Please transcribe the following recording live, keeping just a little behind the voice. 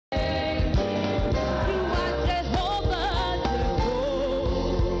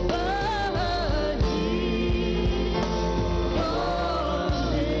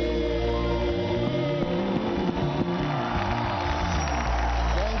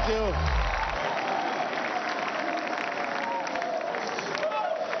Thank you.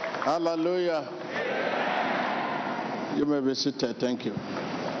 Hallelujah. You may be seated. Thank you.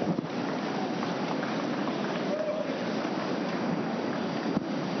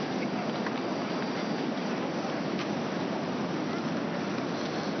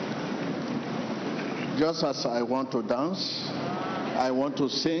 Just as I want to dance, I want to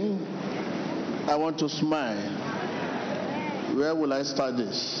sing, I want to smile. Where will I start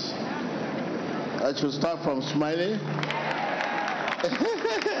this? I should start from smiling.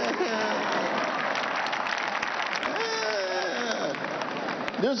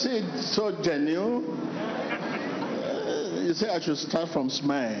 You see, it's so genuine. You say I should start from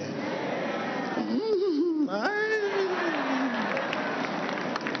smile.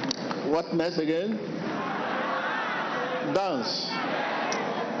 What next again? Dance.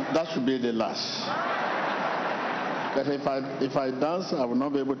 That should be the last. But if I dance, I will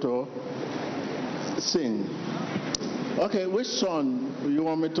not be able to sing. Okay, which song you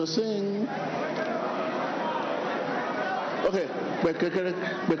want me to sing? Okay. That's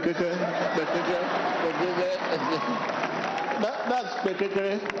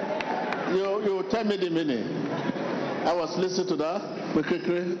pekekere. You tell me the meaning. I was listening to that.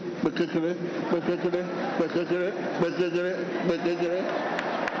 Pekekere.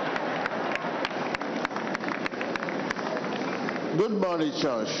 Good morning,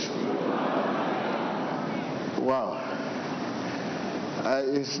 church. Wow.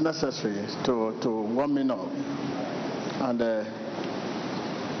 It's necessary to warm me up. And a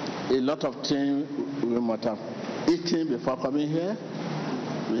lot of things we might have eaten before coming here.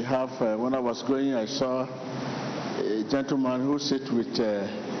 We have, when I was going, I saw a gentleman who sat with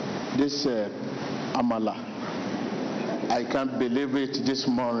this amala. I can't believe it this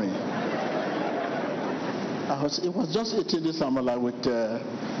morning. It was just eating this amala with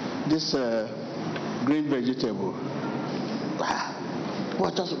this green vegetable.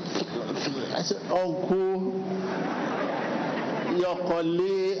 What just? I said, Uncle, your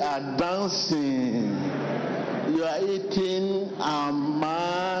colleagues are dancing. You are eating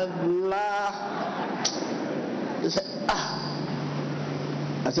amala. He said,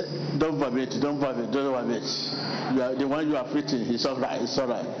 I said, don't vomit. You are the one you are eating. It's all right. You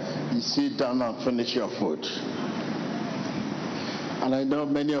sit down and finish your food. And I know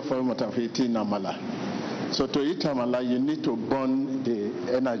many of you might have eaten amala. So to eat amala, you need to burn the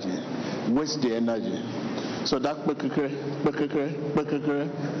energy, waste the energy. So that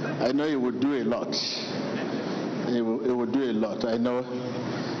I know it will do a lot. It will do a lot. I know.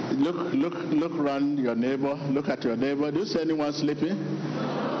 Look around your neighbor. Look at your neighbor. Do you see anyone sleeping?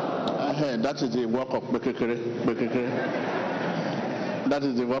 That is the work of bekekere. That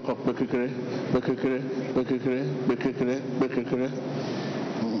is the work of bekekere.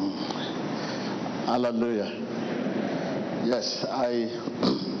 Hallelujah. Yes,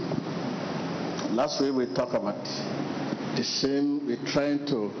 last week we talked about the same. We try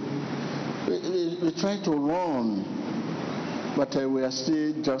to run, but we are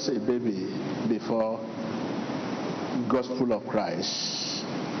still just a baby before gospel of Christ.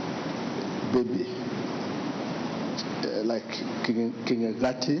 Baby, like King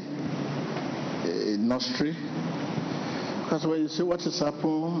Agati, a nursery. Because when you see what is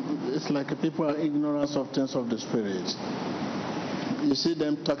happening, it's like people are ignorant of things of the Spirit. You see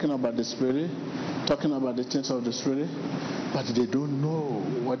them talking about the Spirit, talking about the things of the Spirit, but they don't know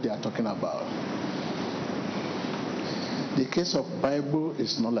what they are talking about. The case of Bible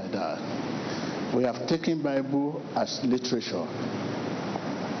is not like that. We have taken Bible as literature.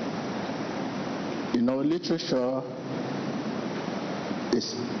 You know, literature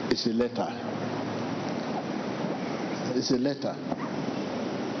is a letter. It's a letter.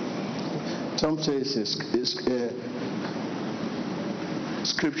 Some say it's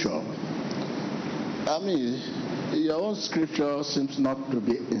scripture. I mean, your own scripture seems not to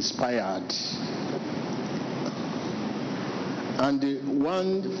be inspired. And the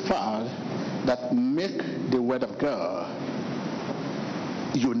one fact that make the Word of God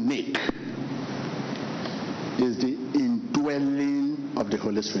unique is the indwelling of the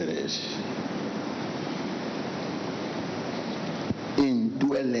Holy Spirit.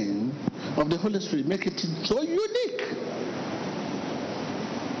 Indwelling of the Holy Spirit make it so unique.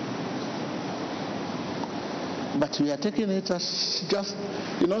 But we are taking it as just,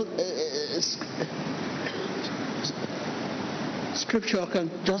 scripture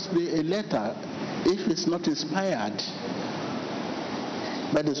can just be a letter if it's not inspired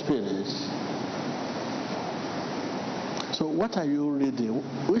by the Spirit. So what are you reading?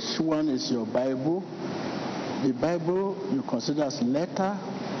 Which one is your Bible? The Bible you consider as letter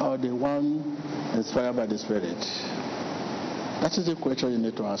or the one inspired by the Spirit? That is the question you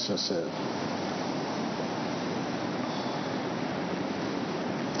need to ask yourself.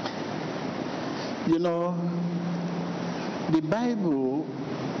 You know, the Bible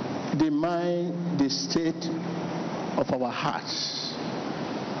demands the state of our hearts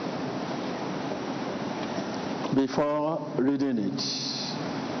before reading it.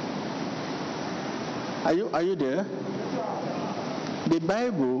 Are you there? The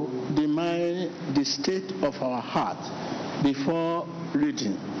Bible demands the state of our heart before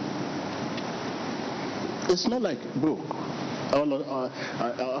reading. It's not like book, all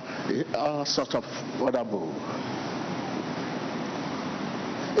sorts of other book.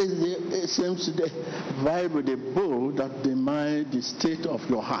 It seems the Bible, the book that demands the state of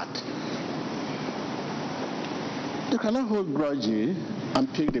your heart. You cannot hold grudges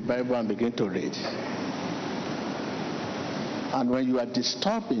and pick the Bible and begin to read. And when you are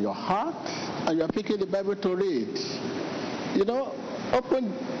disturbed in your heart and you are picking the Bible to read, you know,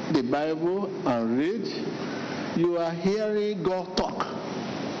 open the Bible and read, you are hearing God talk.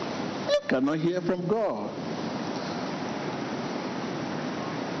 You cannot hear from God.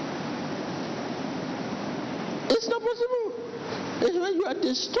 It's not possible. It's when you are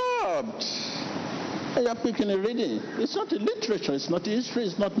disturbed and you are picking and reading. It's not a literature, it's not history,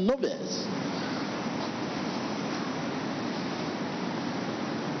 it's not novels.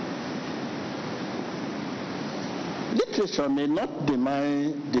 Literature may not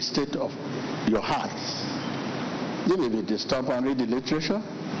demand the state of your heart. You may be disturbed and read the literature.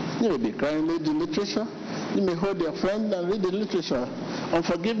 You may be crying and read the literature. You may hold your friend and read the literature.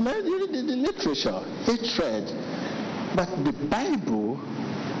 Unforgiveness, you read the literature. Hatred. But the Bible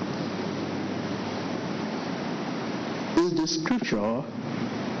is the scripture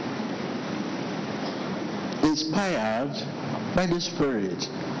inspired by the Spirit.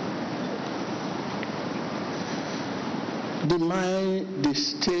 Demand the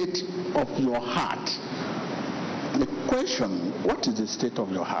state of your heart. The question, what is the state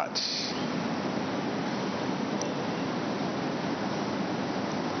of your heart?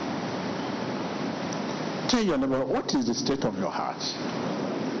 Tell your neighbor, what is the state of your heart?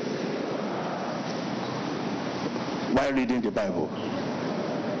 While reading the Bible.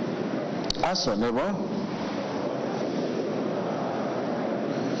 Ask your neighbor.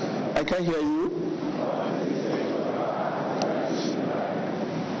 I can't hear you.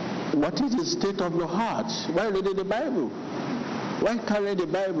 What is the state of your heart? Why reading the Bible? Why carrying the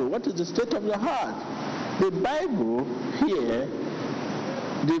Bible? What is the state of your heart? The Bible here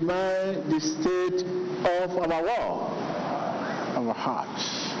demands the state of our what? Our heart.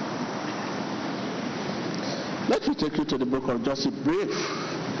 Let me take you to the book of just a brief.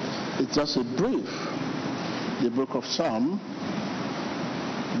 It's just a brief. The book of Psalm.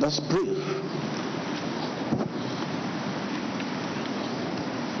 That's brief.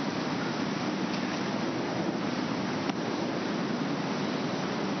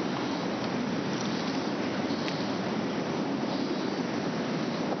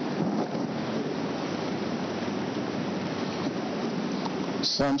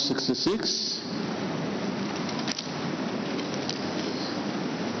 Psalm 66.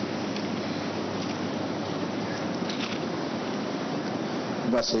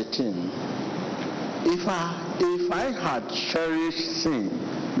 Verse 18. If I had cherished sin,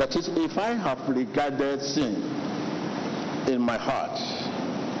 that is, if I have regarded sin in my heart,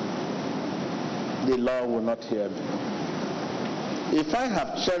 the Lord will not hear me. If I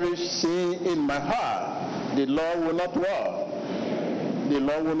have cherished sin in my heart, the Lord will not what? The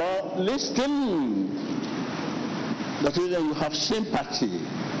Lord will not listen. That is, you have sympathy.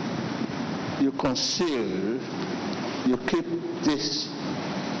 You conceal. You keep this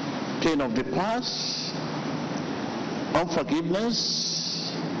pain of the past,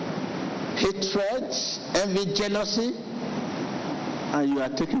 unforgiveness, hatred, envy, jealousy, and you are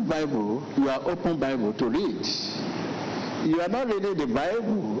taking Bible, you are open Bible to read. You are not reading the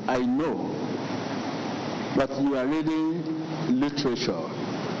Bible, I know, but you are reading literature.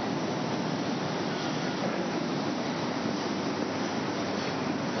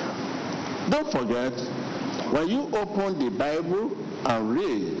 Don't forget, when you open the Bible and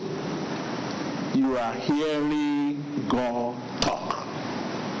read, you are hearing God talk.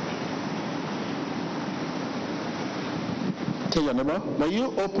 Tell your neighbor, when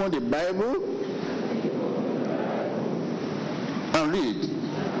you open the Bible and read,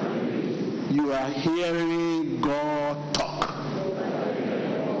 you are hearing God talk.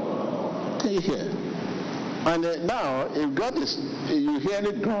 Can you hear? And now, if God is, you hear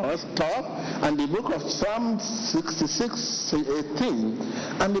God talk, and the book of Psalm 66:18,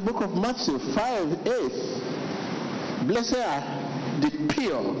 and the book of Matthew 5:8, blessed are the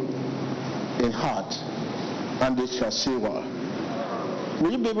pure in heart, and they shall see God.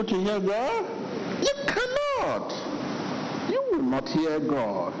 Will you be able to hear God? You cannot. You will not hear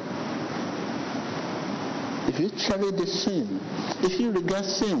God. If you cherish the sin, if you regard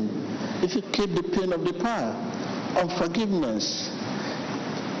sin, if you keep the pain of the past, unforgiveness,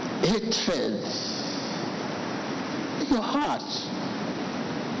 hatred, in your heart,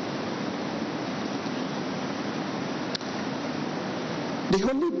 the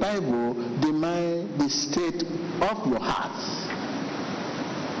Holy Bible demands the state of your heart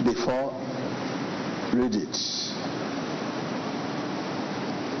before read it.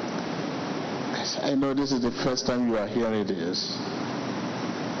 I know this is the first time you are hearing this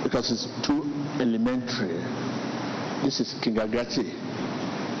because it's too elementary. This is kindergarten.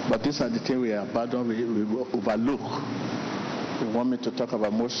 But these are the things we abandon, we overlook. You want me to talk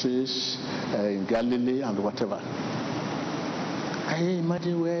about Moses in Galilee and whatever. I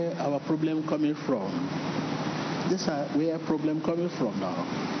imagine where our problem coming from. These are where problem coming from now.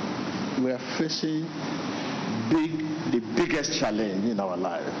 We are facing the biggest challenge in our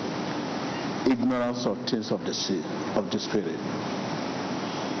life. Ignorance of things of the spirit.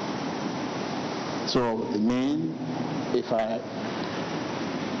 So it means if I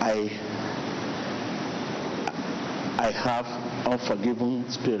have unforgiving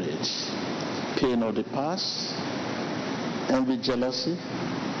spirits, pain of the past, envy, jealousy,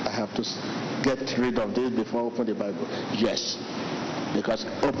 I have to get rid of this before I open the Bible. Yes, because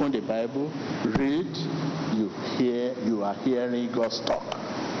open the Bible, read, you are hearing God's talk.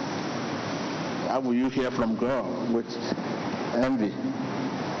 How will you hear from God with envy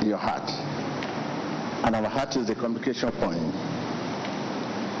in your heart? And our heart is the communication point.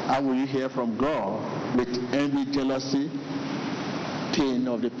 How will you hear from God with envy, jealousy, pain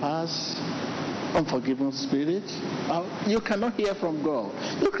of the past, unforgiving spirit? You cannot hear from God.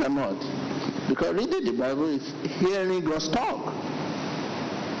 You cannot. Because reading the Bible is hearing God's talk.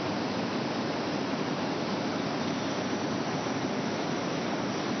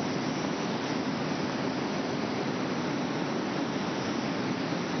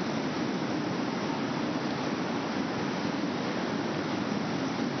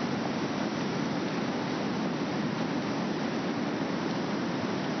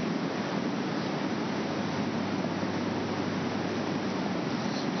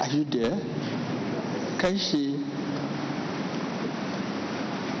 Are you there? Can you see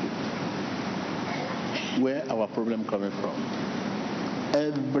where our problem coming from?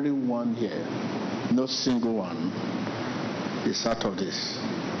 Everyone here, no single one is out of this.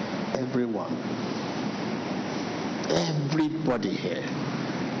 Everyone. Everybody here.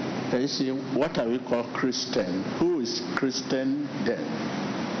 Can you see what are we call Christian? Who is Christian then?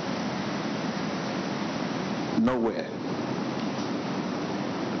 Nowhere.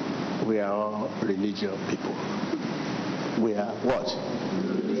 We are all religious people. We are what?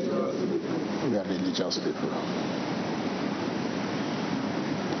 We are religious people.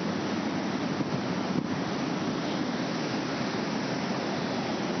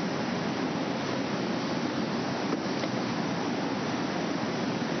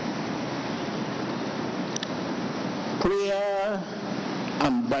 Prayer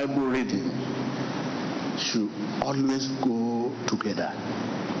and Bible reading should always go together.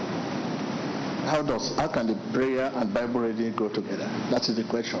 How can the prayer and Bible reading go together? That is the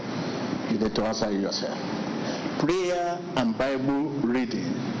question. You need to answer yourself. Prayer and Bible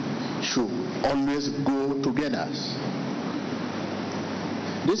reading should always go together.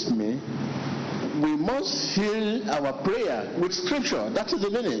 This means we must fill our prayer with scripture. That is the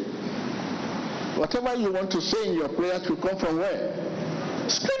meaning. Whatever you want to say in your prayer should come from where?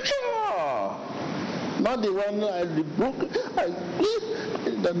 Scripture. Not the one, the book,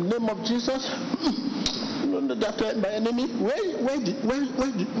 in the name of Jesus, that my enemy. Where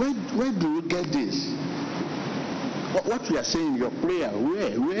do you get this? What we are saying in your prayer,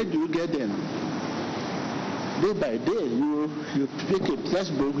 where do you get them? Day by day, you pick a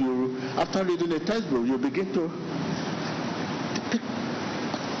textbook, after reading a textbook, you begin to pick.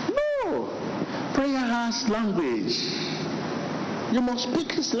 No! Prayer has language. You must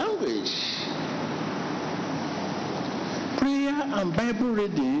speak his language. Prayer and Bible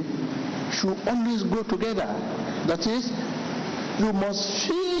reading should always go together. That is, you must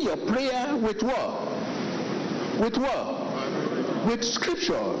fill your prayer with what? With what? With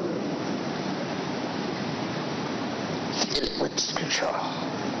scripture. Fill it with scripture.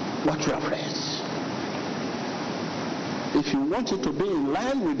 What you have read. If you want it to be in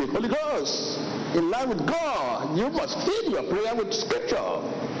line with the Holy Ghost, in line with God, you must feed your prayer with Scripture.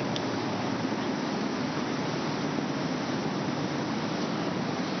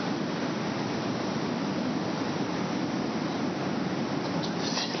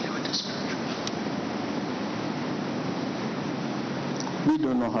 We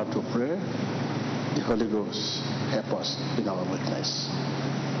don't know how to pray. The Holy Ghost help us in our weakness.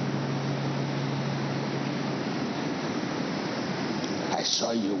 I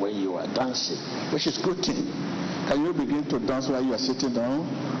saw you when you were dancing, which is good thing. Can you begin to dance while you are sitting down?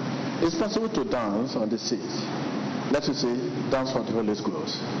 It's possible to dance on the seat. Let us say, dance for the Holy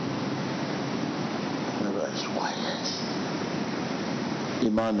Ghost. Everybody's quiet.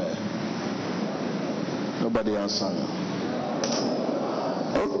 Emmanuel. Nobody answering.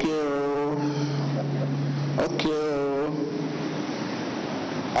 Okay.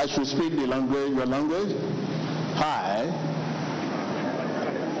 I should speak the language, your language? Hi.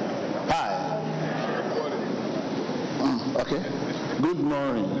 Okay. Good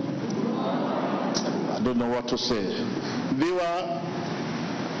morning. I don't know what to say. Viewer,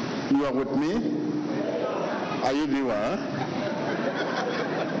 you are with me? Are you viewer?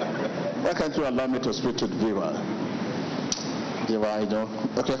 Why can't you allow me to speak to the viewer? Viewer, I know.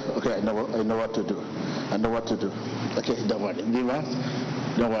 Okay, I know what to do. Okay, don't worry. Viewer,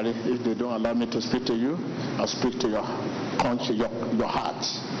 don't worry. If they don't allow me to speak to you, I'll speak to your conscience, your heart.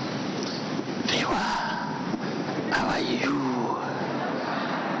 Viewer, how are you?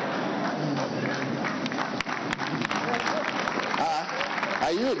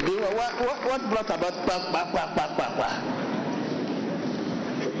 Are you viewer? What brought about quack?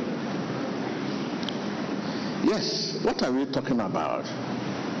 Yes, what are we talking about?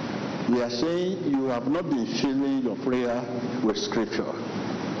 We are saying you have not been filling your prayer with Scripture.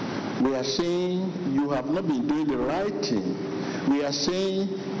 We are saying you have not been doing the right thing. We are saying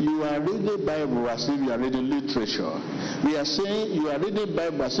you are reading the Bible as if you are reading literature. We are saying you are reading the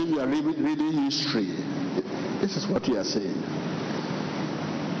Bible as if you are reading history. This is what we are saying.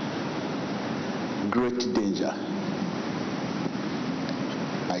 Great danger.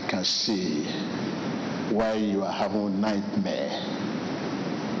 I can see why you are having nightmare.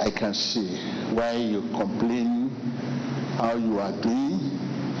 I can see why you complain how you are doing,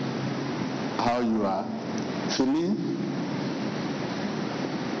 how you are feeling.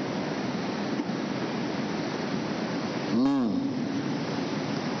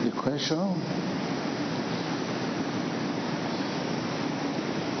 The question?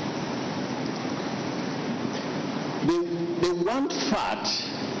 The one fact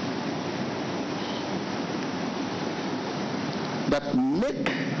that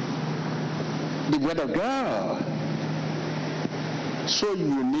make the word of God so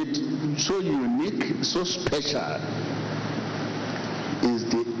unique, so special is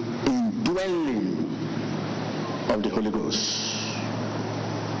the indwelling of the Holy Ghost.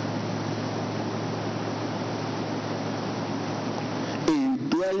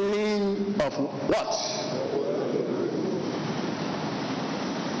 Indwelling of what?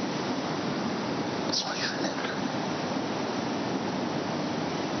 That's what you need.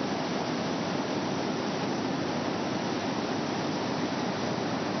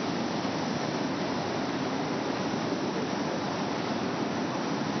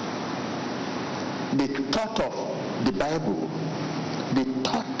 The thought of the Bible, the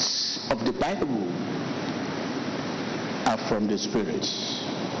thoughts of the Bible are from the Spirit.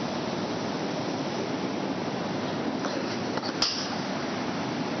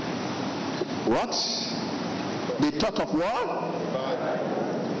 What? The thought of what?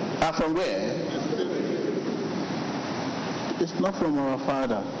 Are from where? It's not from our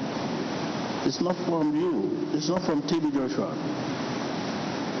Father. It's not from you. It's not from TB Joshua.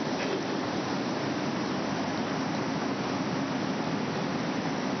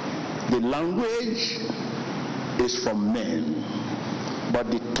 The language is from men, but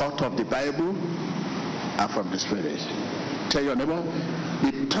the thought of the Bible are from the Spirit. Tell your neighbor,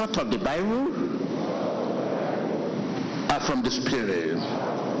 the thought of the Bible are from the Spirit,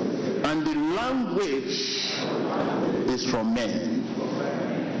 and the language is from men.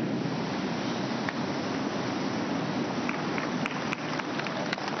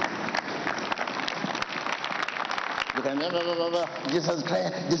 Jesus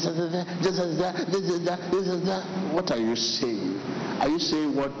Christ, this is that. What are you saying? Are you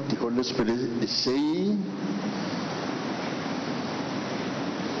saying what the Holy Spirit is saying?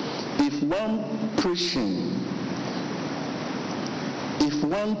 If one preaching, if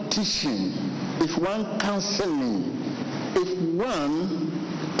one teaching, if one counseling, if one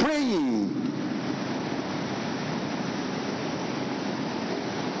praying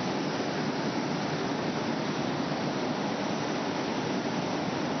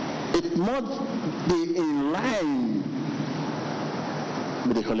it must be in line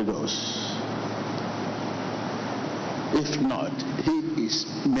with the Holy Ghost. If not, he is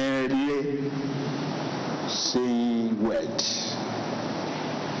merely saying words.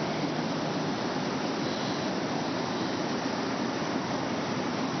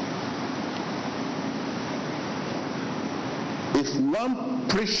 If one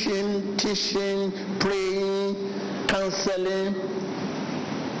preaching, teaching, praying, counseling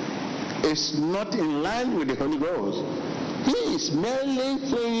is not in line with the Holy Ghost, he is merely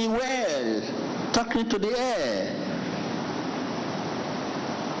saying words, talking to the air.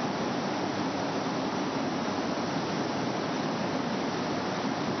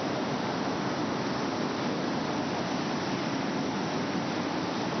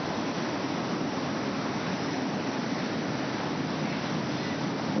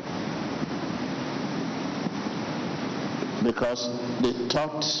 Because the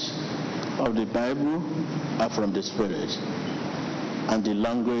thoughts of the Bible are from the Spirit, and the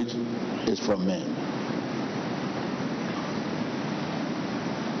language is from men.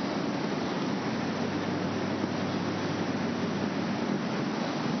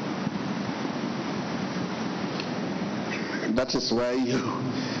 That is why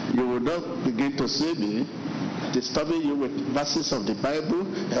you will not begin to see me disturbing you with verses of the Bible.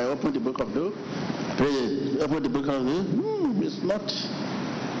 I open the book of Luke, pray, open the book of Luke. It's not,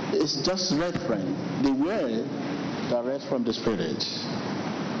 it's just reference, the word direct from the Spirit.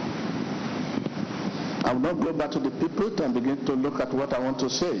 I will not go back to the pulpit and begin to look at what I want to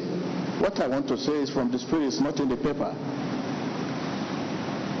say. What I want to say is from the Spirit, it's not in the paper.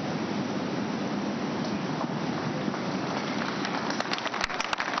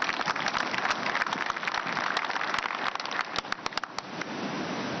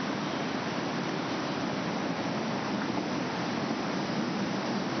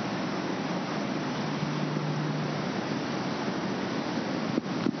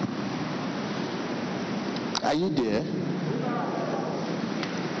 Are you there?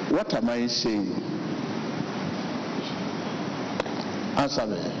 What am I saying? Answer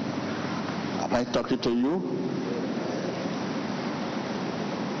me. Am I talking to you?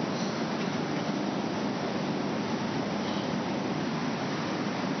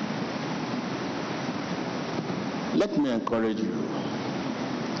 Let me encourage you.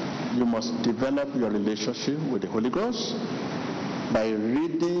 You must develop your relationship with the Holy Ghost by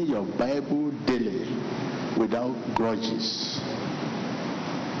reading your Bible daily without grudges.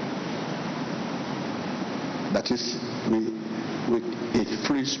 That is, with a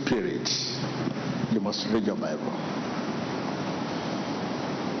free spirit, you must read your Bible.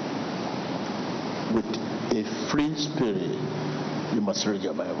 With a free spirit, you must read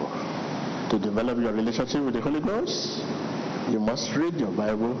your Bible. To develop your relationship with the Holy Ghost, you must read your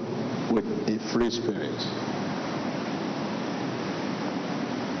Bible with a free spirit.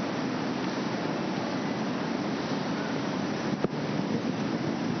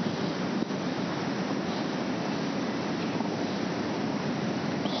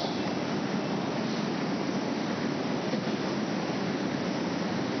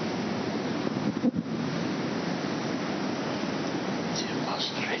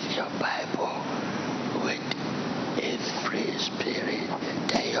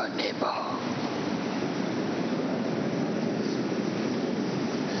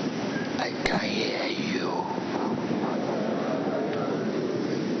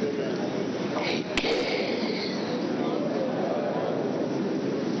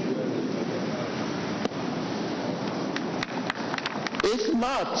 If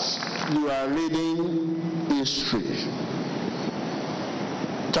not, you are reading history.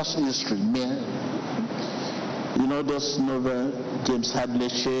 Just history, man. You know those novels, James Hadley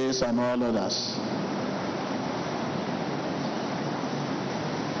Chase and all others.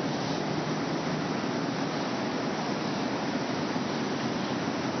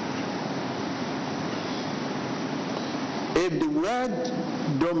 If the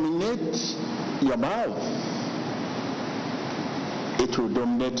word dominates your mouth, it will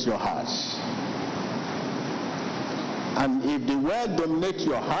dominate your heart. And if the word dominates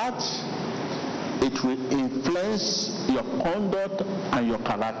your heart, it will influence your conduct and your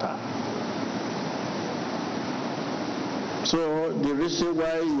character. So the reason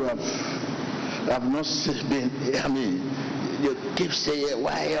why you have not been, you keep saying,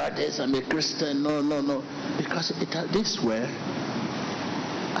 why are this? I'm a Christian. No. Because this way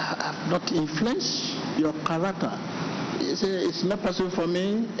have not influenced your character. It's not possible for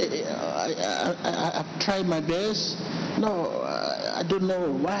me. I've tried my best. No, I don't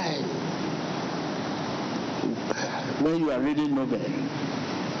know why. When you are reading novel,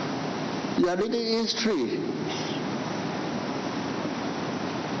 You are reading history.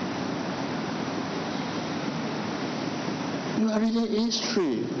 You are reading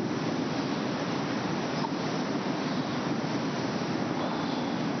history.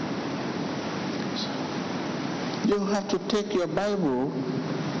 You have to take your Bible.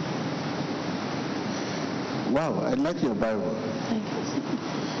 Wow, I like your Bible. Thank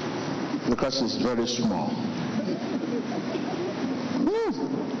you. Because it's very small.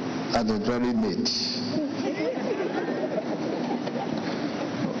 And it's very neat.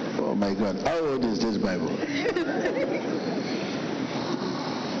 Oh my God, how old is this Bible?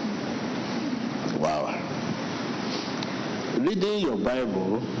 Wow. Reading your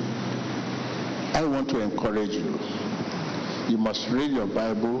Bible, I want to encourage you. You must read your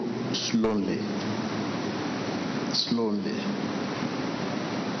Bible slowly. Slowly.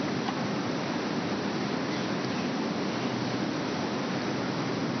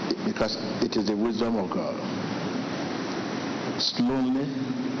 Because it is the wisdom of God. Slowly,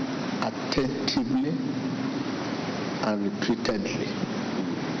 attentively, and repeatedly.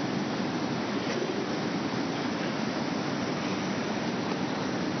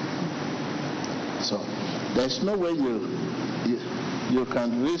 So, there's no way you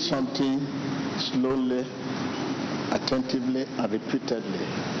can read something slowly, attentively, and repeatedly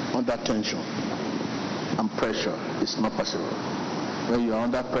under tension and pressure. It's not possible. When you're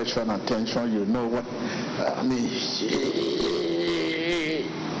under pressure and tension, you know what I mean.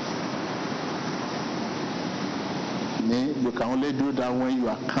 You can only do that when you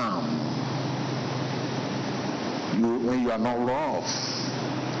are calm. When you are not rough.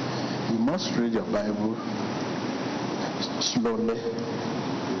 You must read your Bible slowly,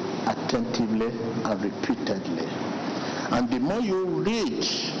 attentively, and repeatedly. And the more you read,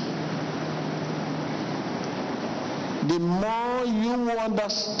 the more you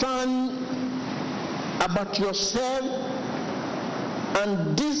understand about yourself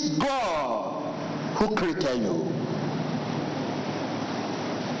and this God who created you.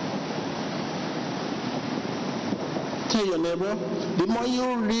 Tell your neighbor, the more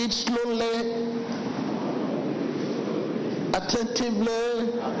you read slowly, attentively,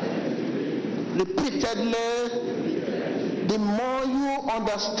 repeatedly, the more you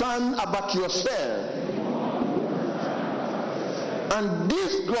understand about yourself and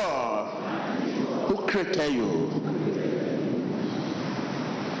this God who created you.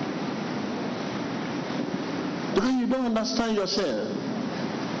 Because you don't understand yourself.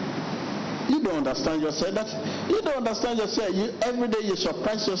 You don't understand yourself. You don't understand yourself. Every day you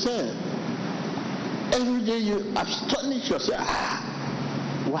surprise yourself. Every day you astonish yourself.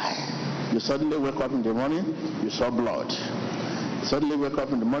 Why? You suddenly wake up in the morning, you saw blood. Suddenly wake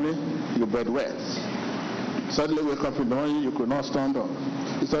up in the morning, your bed wet. Suddenly wake up in the morning, you could not stand up.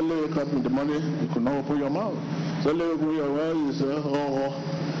 You suddenly wake up in the morning, you could not open your mouth. Suddenly open your mouth, you say, oh.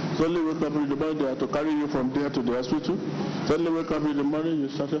 Suddenly wake up in the morning, they have to carry you from there to the hospital. Suddenly wake up in the morning, you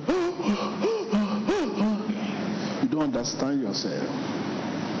start to, you don't understand yourself.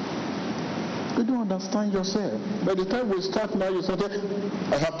 You don't understand yourself. By the time we start now, you start,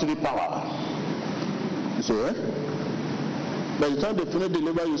 I have 3 power. You say, eh? By the time they finish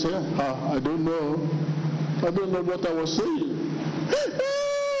deliver, you say, I don't know. I don't know what I was saying.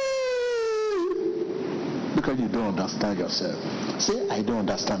 Because you don't understand yourself. Say, I don't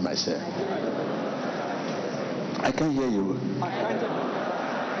understand myself. I can't hear you.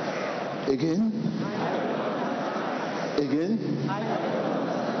 Again? Again?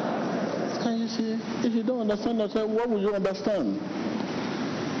 Can you see? If you don't understand yourself, what will you understand?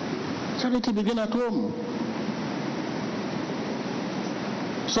 Charity begins at home.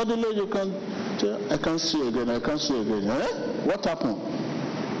 Suddenly you can say, I can't see again, I can't see again. Eh? What happened?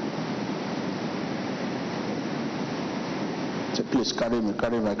 Say, please carry me,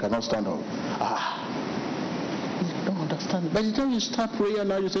 I cannot stand up. You don't understand. By the time you start prayer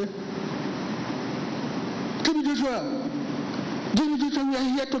now, you say, give me Joshua, we are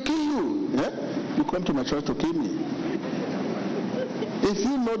here to kill you. Yeah? You come to my church to kill me. If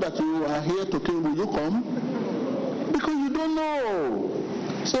you know that you are here to kill me, will you come? Because you don't know.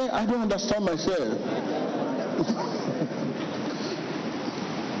 Say, I don't understand myself.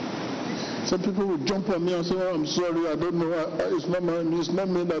 Some people will jump on me and say, I'm sorry, I don't know. It's not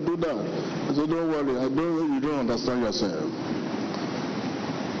me that do that. I say, don't worry, you don't understand yourself.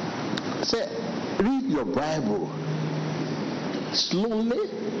 Say, read your Bible slowly,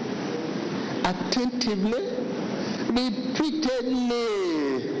 attentively, repeatedly.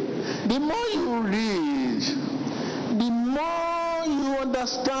 The more you read, the more you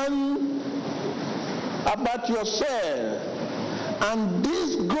understand about yourself And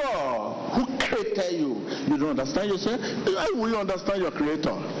this God who created you, you don't understand yourself? How will you understand your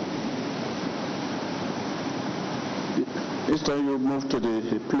creator? Each time you move to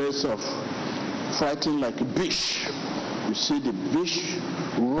the place of fighting like a beast, you see the beast,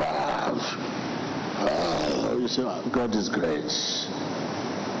 wow. You say, God is great.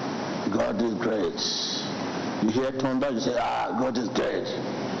 God is great. You hear thunder, you say, God is great.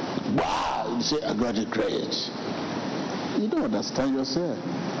 Wow, you say, God is great. You don't understand yourself.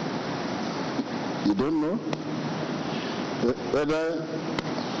 You don't know. Whether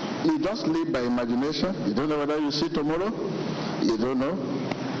you just live by imagination. You don't know whether you see tomorrow. You don't know.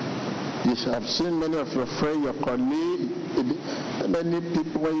 You have seen many of your friends, your colleagues, many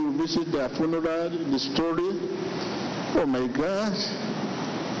people when you visit their funeral, the story. Oh my God.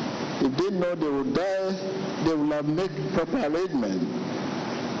 If they know they will die, they will have made proper arrangement.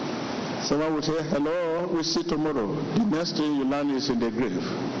 Someone will say, hello, we'll see tomorrow. The next thing you learn is in the grave.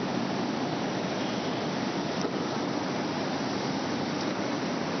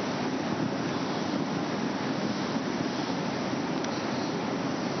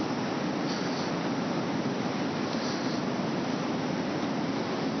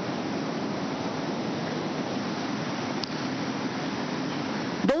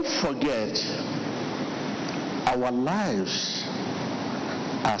 Don't forget, our lives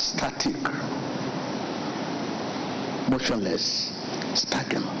are static, motionless,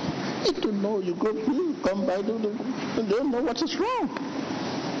 stagnant. You don't know, you go, you come by, you don't know what is wrong.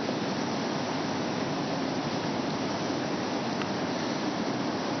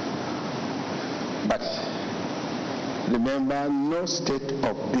 But remember, no state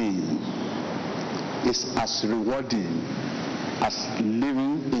of being is as rewarding as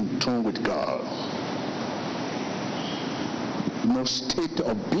living in tune with God. No state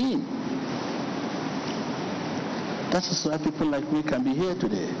of being. That is why people like me can be here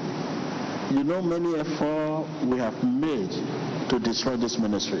today. You know many efforts we have made to destroy this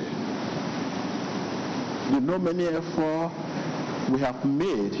ministry. You know many efforts we have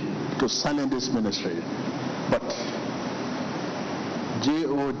made to silence this ministry. But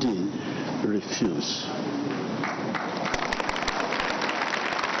God refused.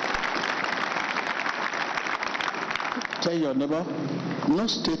 Tell your neighbor, no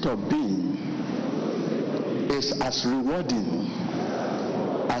state of being is as rewarding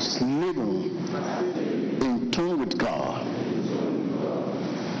as living in tune with God.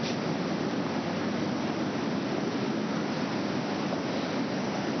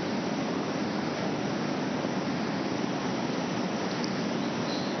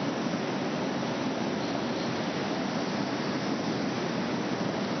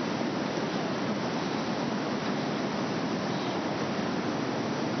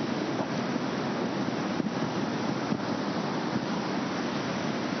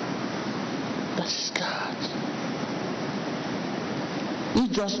 That's God. You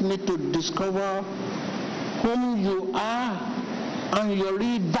just need to discover whom you are and your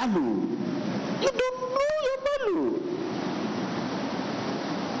real value. You don't know your value.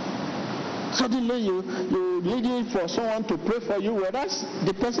 Suddenly you're needing for someone to pray for you, whereas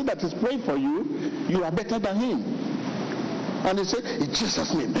the person that is praying for you, you are better than him. And he said, in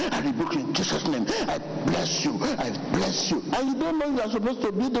Jesus' name, I rebuke you in Jesus' name. I bless you. I bless you. And you don't know you are supposed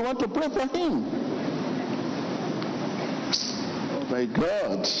to be the one to pray for him. Oh my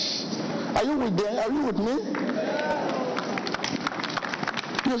God. Are you with them? Are you with me?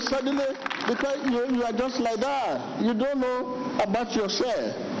 You suddenly, because you are just like that. You don't know about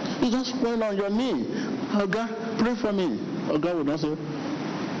yourself. You just fall on your knee. Oh God, pray for me. Oh God will not say,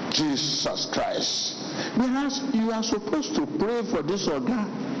 Jesus Christ. Whereas you are supposed to pray for this Oga,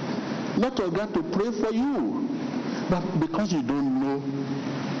 not Oga to pray for you. But because you don't know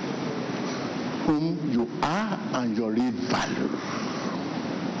whom you are and your real value.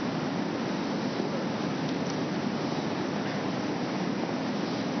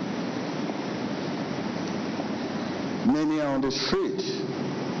 Many are on the street.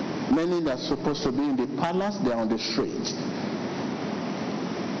 Many that are supposed to be in the palace, they are on the street.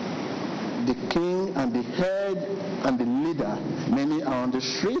 The king and the head and the leader, many are on the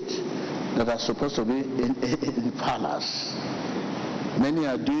street that are supposed to be in the palace. Many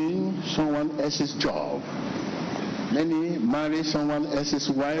are doing someone else's job. Many marry someone else's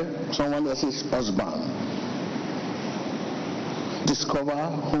wife, someone else's husband. Discover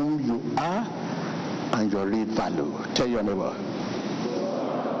whom you are and your real value. Tell your neighbor.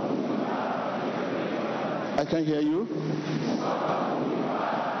 I can hear you.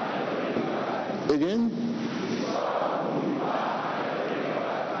 Again,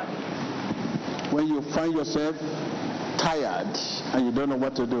 when you find yourself tired and you don't know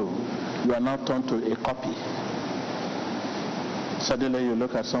what to do, you are now turned to a copy. Suddenly you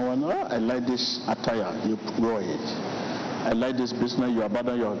look at someone, oh, I like this attire, you wear it. I like this business, you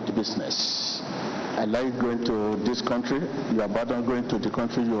abandon your business. I like going to this country, you abandon going to the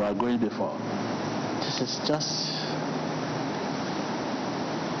country you are going before. This is just...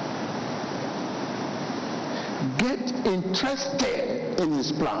 Get interested in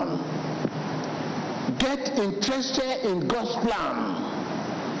his plan. Get interested in God's plan.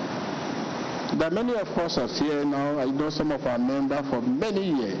 There are many of us are here now. I know some of our members for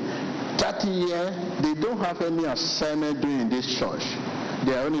many years, 30 years, they don't have any assignment doing in this church.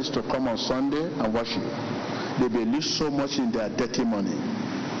 Their own is to come on Sunday and worship. They believe so much in their dirty money.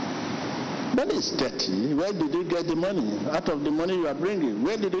 Money is dirty. Where did you get the money? Out of the money you are bringing,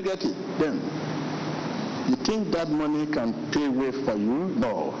 where did you get it? Then, you think that money can pay way for you?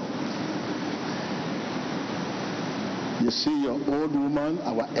 No. You see your old woman,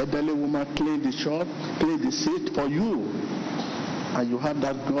 our elderly woman, clean the shop, clean the seat for you. And you have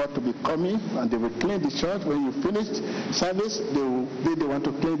that God to be coming, and they will clean the church. When you finish service, they will be the one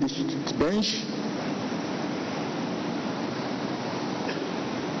to clean the bench.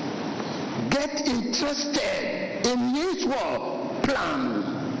 Get interested in his work plan,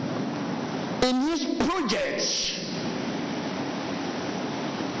 in his projects.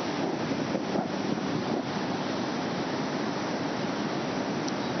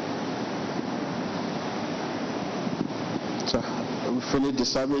 Finish the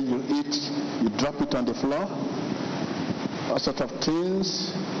service, you eat, you drop it on the floor, all sort of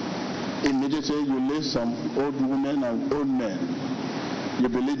things. Immediately you leave some old women and old men. You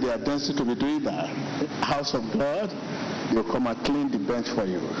believe they are dancing to be doing that. House of God, you come and clean the bench for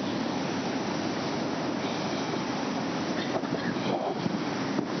you.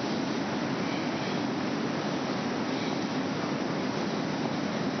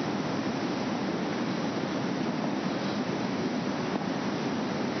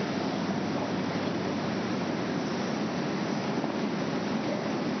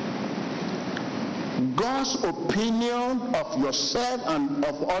 God's opinion of yourself and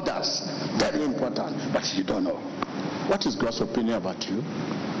of others, very important, but you don't know. What is God's opinion about you?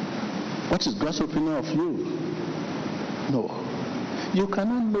 What is God's opinion of you? No. You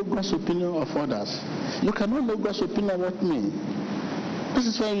cannot know God's opinion of others. You cannot know God's opinion about me. This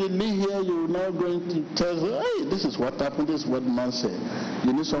is when you leave here, you're now going to tell, hey, this is what happened, this is what man said.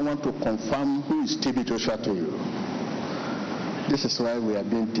 You need someone to confirm who is TB Joshua to you. This is why we are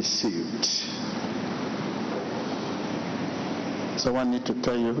being deceived. Someone need to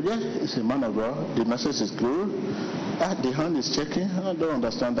tell you, yeah, it's a man of God, the message is good, the hand is checking, I don't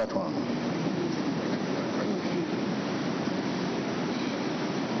understand that one.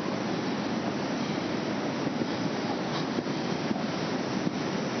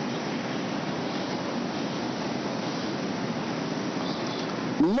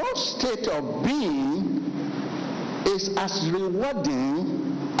 No state of being is as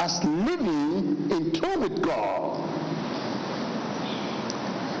rewarding as living in tune with God.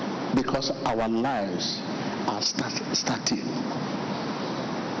 Because our lives are starting.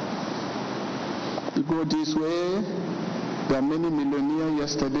 You go this way, there are many millionaires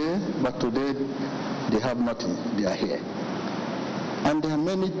yesterday, but today they have nothing, they are here. And there are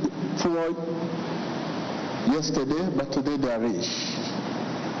many poor yesterday, but today they are rich.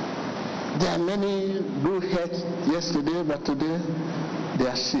 There are many good heads yesterday, but today they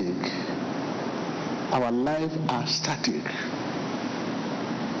are sick. Our lives are static.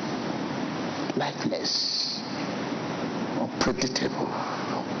 Lifeless, unpredictable.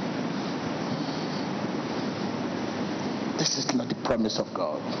 This is not the promise of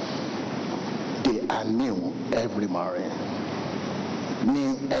God. They are new every morning.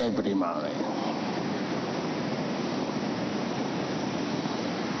 New every morning.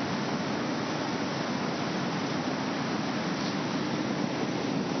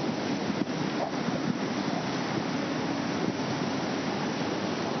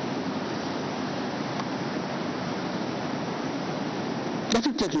 Let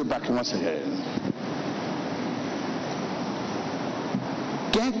me take you back once again.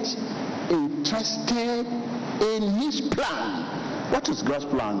 Get interested in his plan. What is God's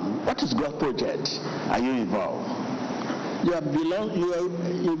plan? What is God's project? Are you involved? You are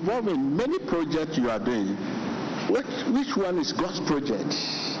involved in many projects you are doing. Which one is God's project?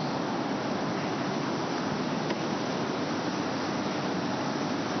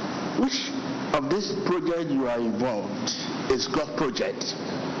 Which of this project you are involved is God's project?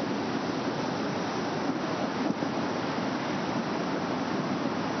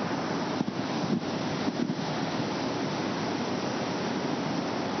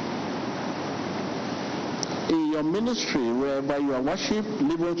 In your ministry, wherever you are worship,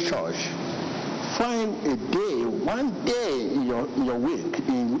 living church, find a day, one day in your week,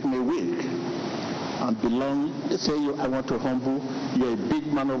 in a week, and belong. Say I want to humble. You're a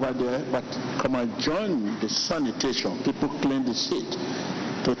big man over there, but come and join the sanitation. People clean the seat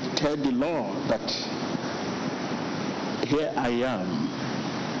to tell the Lord that here I am.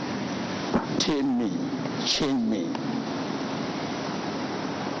 Tame me, change me.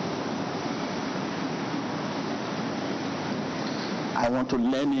 I want to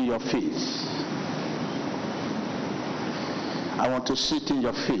learn in your faith. I want to sit in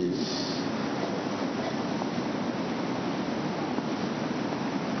your faith.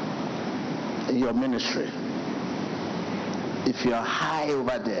 In your ministry. If you are high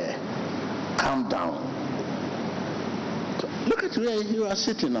over there, calm down. Look at where you are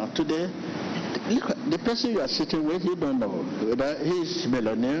sitting now today. Look at the person you are sitting with, you don't know whether he is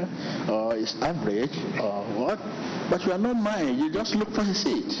millionaire or is average or what. But you are not mine. You just look for a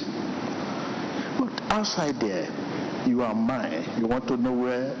seat. But outside there, you are mine. You want to know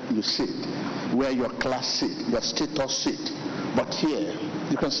where you sit, where your class sit, your status sit. But here,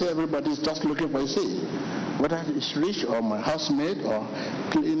 you can see everybody is just looking for a seat. Whether it's rich or my housemaid or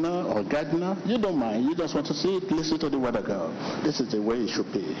cleaner or gardener, you don't mind. You just want to see it, listen to the word of God. This is the way it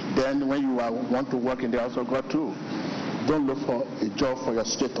should be. Then when you want to work in the house of God too, don't look for a job for your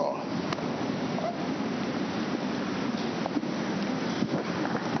status.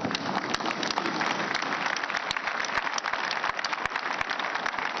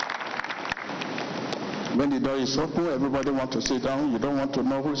 When the door is open, everybody wants to sit down. You don't want to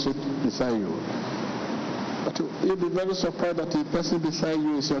know who sits beside you. But you'll be very surprised that the person beside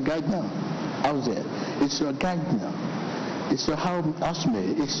you is your gardener out there. It's your gardener. It's your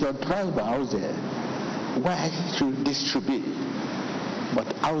housemaid. It's your driver out there. Why should this be? But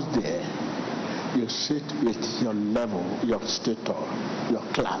out there, you sit with your level, your status, your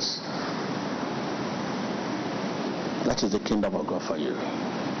class. That is the kingdom of God for you.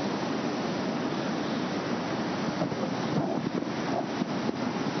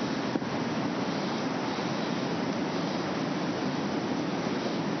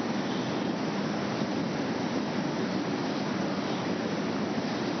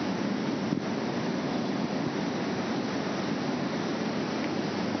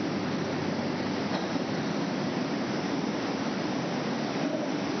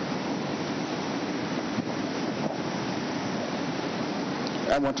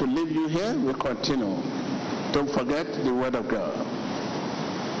 I want to leave you here. We continue. Don't forget the word of God.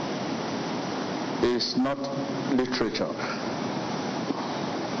 It's not literature.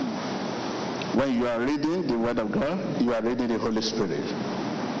 When you are reading the word of God, you are reading the Holy Spirit,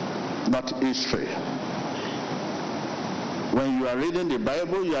 not history. When you are reading the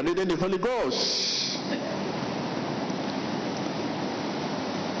Bible, you are reading the Holy Ghost.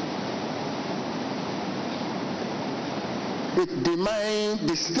 It demands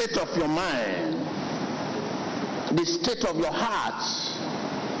the state of your mind, the state of your heart.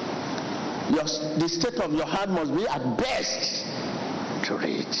 The state of your heart must be at best to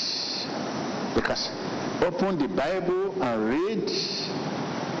read. Because open the Bible and read,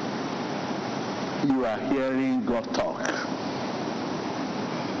 you are hearing God talk.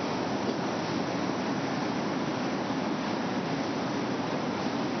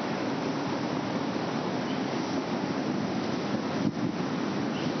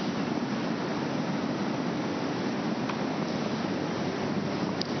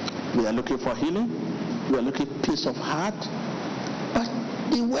 We are looking for healing. We are looking for peace of heart. But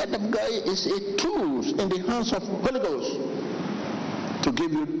the word of God is a tool in the hands of Holy Ghost to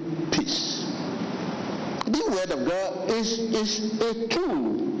give you peace. The word of God is a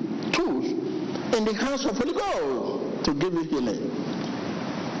tool in the hands of Holy Ghost to give you healing.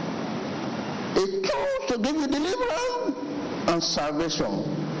 A tool to give you deliverance and salvation.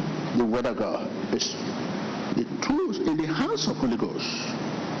 The word of God is the tools in the hands of Holy Ghost.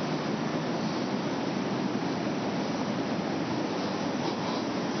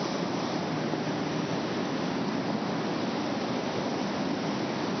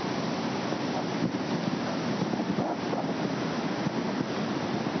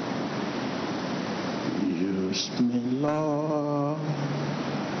 Use me, Lord.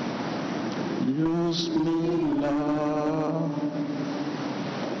 Use me, Lord.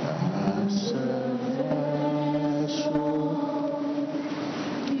 As a vessel.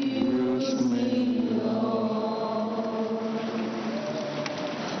 Use me, Lord.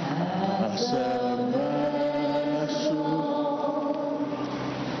 As a vessel.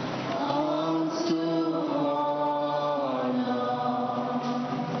 Unto honor.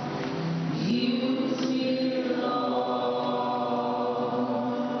 Use me,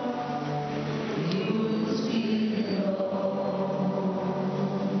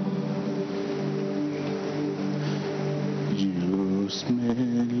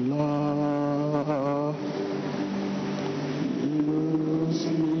 Lord. Use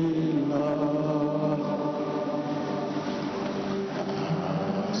me, Lord.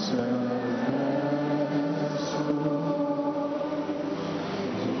 As a vessel.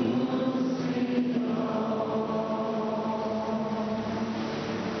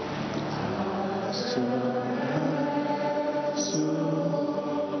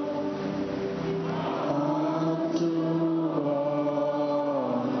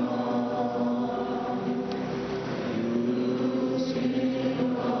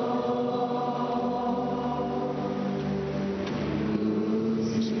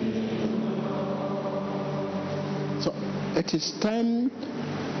 So it is time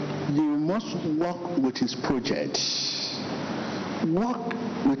you must work with his project. Work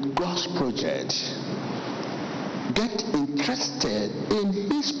with God's project. Get interested in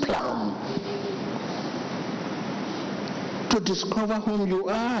his plan to discover whom you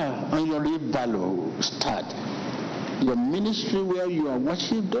are and your real value. Start. Your ministry where you are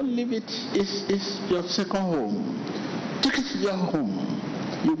worship, don't leave it. It's your second home. Take it to your home.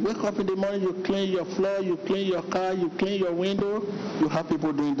 You wake up in the morning, you clean your floor, you clean your car, you clean your window. You have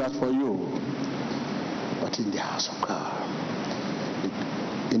people doing that for you. But in the house of God,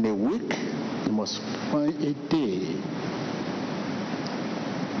 in a week, you must find a day.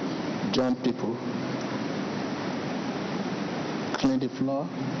 Join people, clean the floor,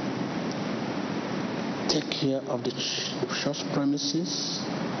 take care of the church premises.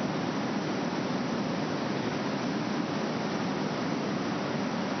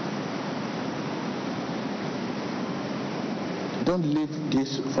 Don't leave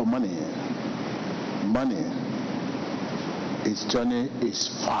this for money. Money, its journey is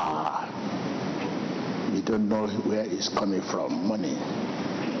far. You don't know where it's coming from. Money.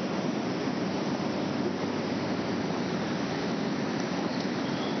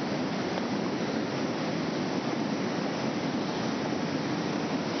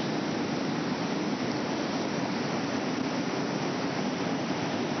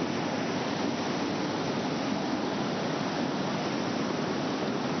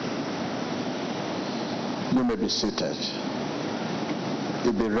 You may be seated.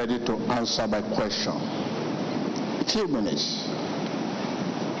 You'll be ready to answer my question. 2 minutes.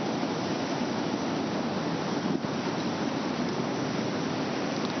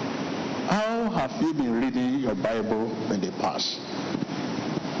 How have you been reading your Bible in the past?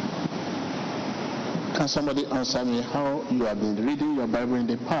 Can somebody answer me how you have been reading your Bible in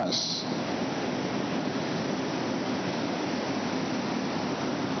the past?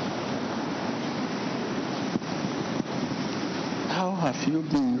 How have you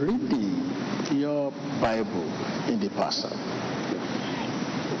been reading your Bible in the past?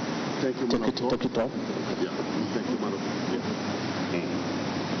 Thank you, man of God. Take it up. Yeah. Thank you, man of God. Yeah.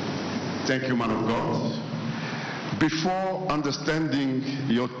 Thank you, man of God. Before understanding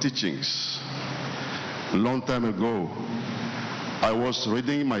your teachings, a long time ago, I was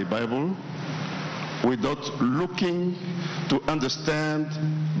reading my Bible without looking to understand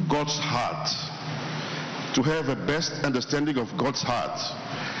God's heart, to have a best understanding of God's heart.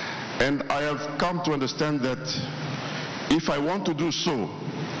 And I have come to understand that if I want to do so,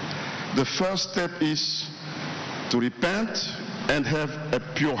 the first step is to repent and have a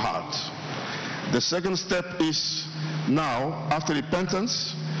pure heart. The second step is now, after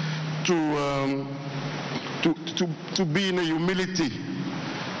repentance, to be in a humility,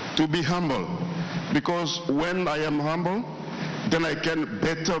 to be humble. Because when I am humble, then I can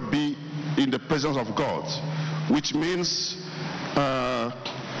better be in the presence of God, which means to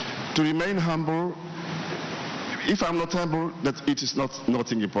remain humble. If I'm not humble, that it is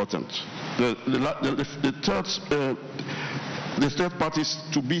nothing important. The third part is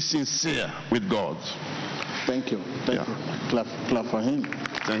to be sincere with God. Thank you. Thank you. Clap for him.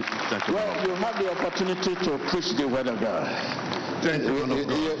 Thank you. Well, you have the opportunity to preach the word of God. Thank you, man of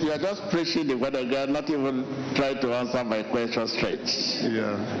God. You are just preaching the word of God, not even trying to answer my question straight.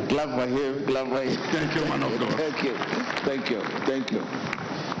 Yeah. Clap for him. Clap for him. Thank you, man of God. Thank you. Thank you. Thank you.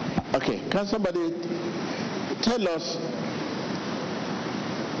 Okay, can somebody tell us,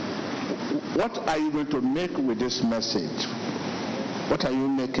 what are you going to make with this message? What are you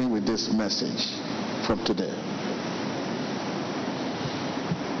making with this message from today?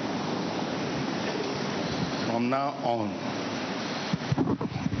 From now on,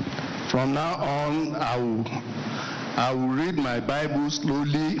 I will read my Bible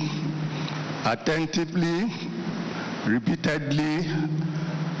slowly, attentively, repeatedly,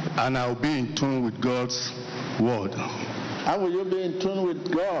 and I will be in tune with God's word. How will you be in tune with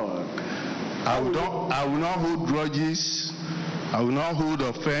God? I will not hold grudges I will not hold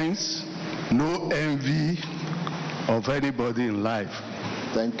offense, no envy of anybody in life.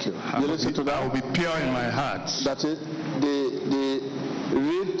 Thank you. You listen to that? I will be pure in my heart. That is, they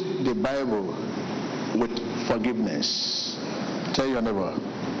read the Bible with forgiveness. Tell your neighbor.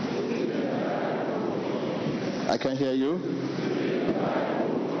 I can hear you.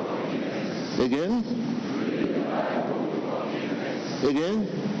 Again? Again?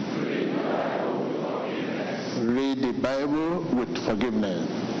 Read the Bible with forgiveness.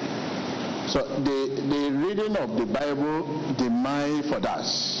 So the reading of the Bible, the mind for that.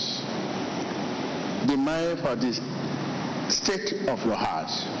 The mind for the state of your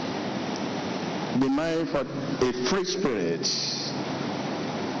heart. The mind for a free spirit.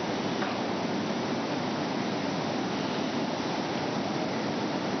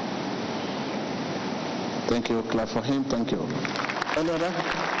 Thank you. Clap for him. Thank you. Another?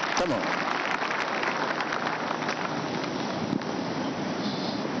 Come on.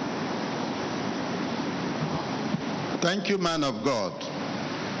 Thank you, man of God.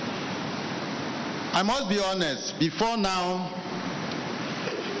 I must be honest, before now,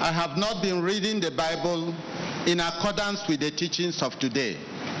 I have not been reading the Bible in accordance with the teachings of today.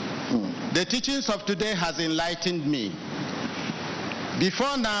 The teachings of today has enlightened me.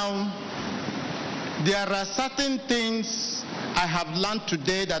 Before now, there are certain things I have learned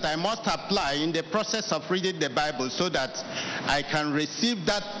today that I must apply in the process of reading the Bible so that I can receive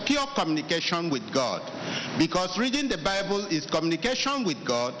that pure communication with God. Because reading the Bible is communication with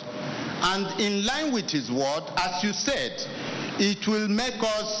God, and in line with His word, as you said, it will make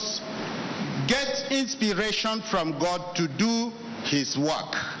us get inspiration from God to do His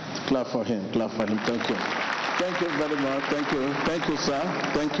work. Clap for him. Clap for him. Thank you. Thank you very much. Thank you. Thank you, sir.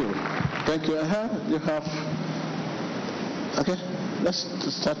 Thank you. Thank you. You have... Okay, let's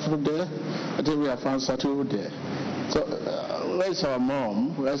start from there. I think we have answered you there. So, where's our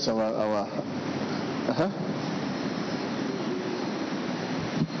mom? Where's our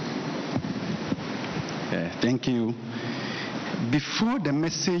Thank you. Before the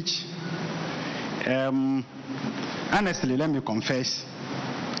message, honestly, let me confess,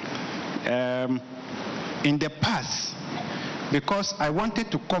 in the past, because I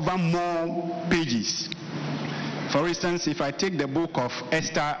wanted to cover more pages. For instance, if I take the book of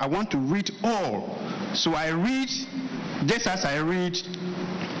Esther, I want to read all. So I read just as I read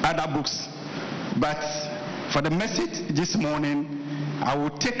other books. But for the message this morning, I will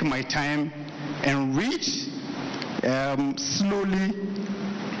take my time and read slowly,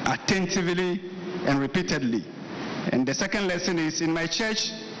 attentively, and repeatedly. And the second lesson is, in my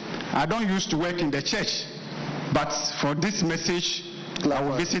church, I don't used to work in the church. But for this message, I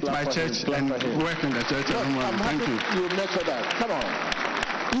will visit my church and work in the church. Thank you. You mentioned that. Come on.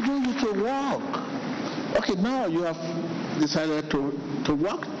 You don't need to walk. Okay, now you have decided to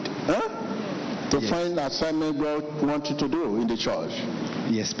work, huh? To find the assignment God wants you to do in the church.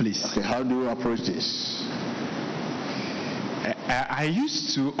 Yes, please. Okay, how do you approach this? I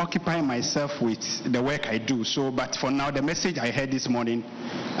used to occupy myself with the work I do. So, but for now, the message I heard this morning,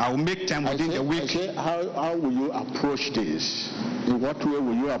 I will make time within the week. How will you approach this? In what way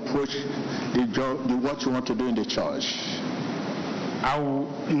will you approach the job, what you want to do in the church? I will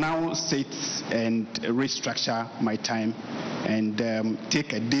now sit and restructure my time and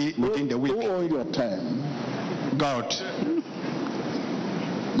take a day within the week. Who owns your time? God.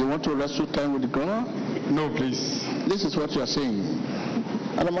 You want to wrestle time with God? No, please. This is what you are saying.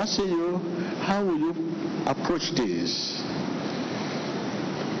 And I'm asking you, how will you approach this?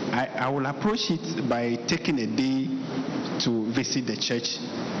 I will approach it by taking a day to visit the church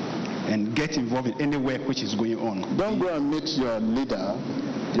and get involved in any work which is going on. Don't go and meet your leader,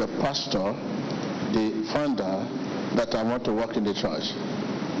 your pastor, the founder, that I want to work in the church.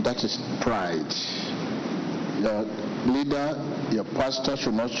 That is pride. Your leader, your pastor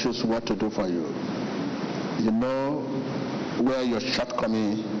should not choose what to do for you. You know where your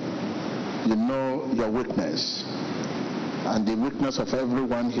shortcoming, you know your weakness. And the weakness of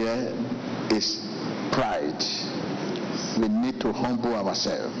everyone here is pride. We need to humble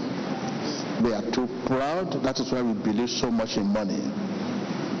ourselves. We are too proud. That is why we believe so much in money.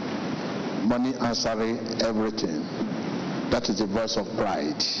 Money answering everything. That is the voice of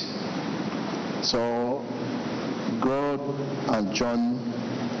pride. So God and John,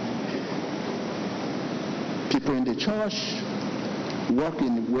 people in the church, work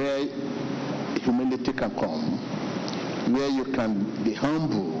in where humility can come, where you can be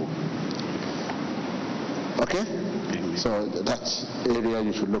humble. Okay? Amen. So that's area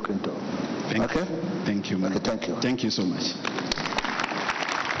you should look into. Thank you. Thank you, man. Okay, thank you. Thank you so much.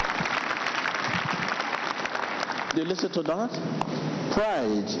 Do you listen to that?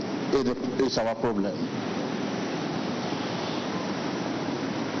 Pride is our problem.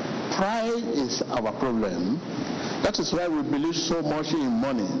 Pride is our problem. That is why we believe so much in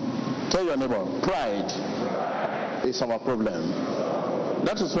money. Tell your neighbor, pride is our problem.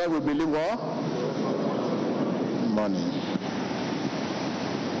 That is why we believe what? Money.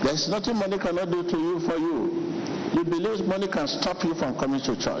 There is nothing money cannot do to you for you. You believe money can stop you from coming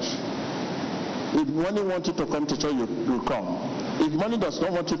to church. If money wants you to come to church, you will come. If money does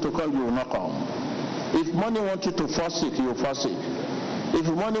not want you to come, you will not come. If money wants you to forsake, you will forsake. If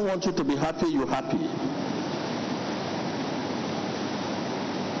money wants you to be happy, you're happy.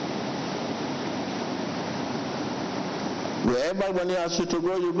 Wherever money asks you to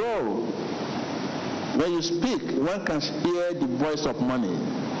go, you go. When you speak, one can hear the voice of money.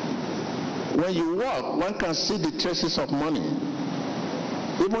 When you walk, one can see the traces of money.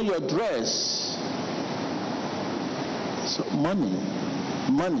 Even your dress. So money.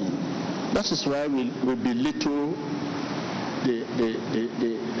 That is why we belittle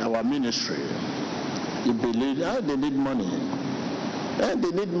our ministry. You believe, they need money.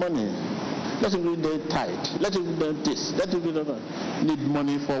 They need money. Let it be them tight. Let it be them this. Let it be them that. Need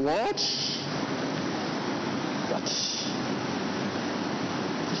money for what? That.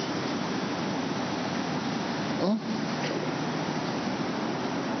 Huh?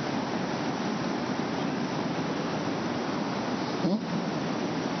 Huh?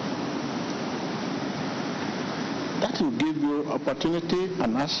 That will give you opportunity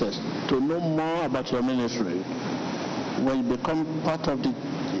and access to know more about your ministry. When you become part of the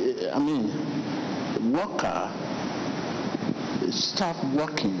worker, start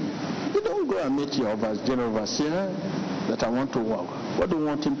working. You don't go and meet your general overseer that I want to work. What do you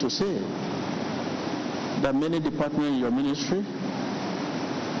want him to say? There are many departments in your ministry.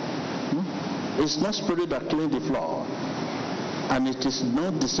 It's not spirit that cleans the floor. And it is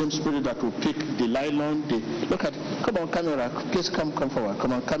not the same spirit that will pick the nylon. Look at, come on camera, please come forward.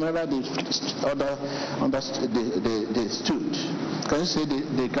 Come on camera, the stood. Can you see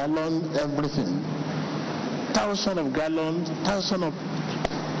the gallon, everything? Thousands of gallons, thousands of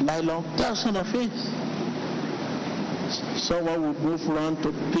nylon, thousands of it. Someone will move around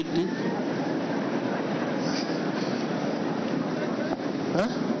to pick it.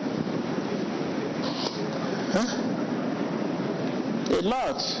 A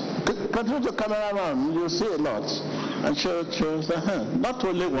lot. Control the camera around, you'll see a lot. And show, not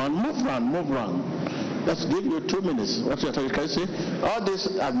only one, move around. Let's give you 2 minutes. What you can see? All this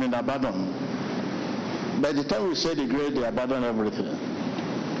has been abandoned. By the time we say the grade, they abandon everything.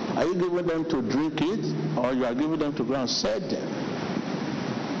 Are you giving them to drink it, or you are giving them to go and sell them?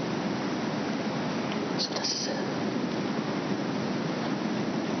 So that's it.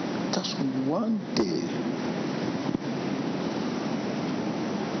 Just one day.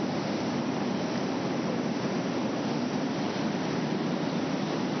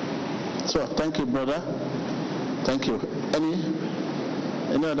 So thank you, brother. Thank you.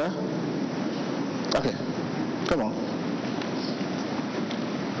 Any other? Okay, come on.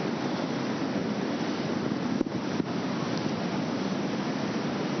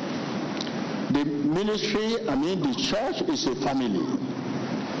 The ministry, the church is a family.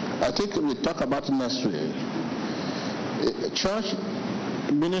 I think we talk about next week. Church,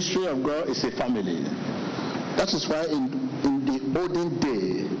 ministry of God is a family. That is why in the olden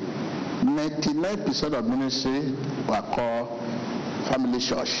day, 99% of ministry were called family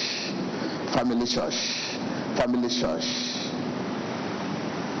church. Family church. Family church.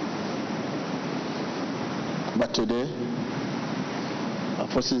 But today,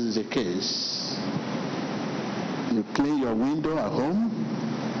 opposite is the case. You clean your window at home,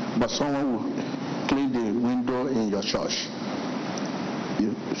 but someone will clean the window in your church.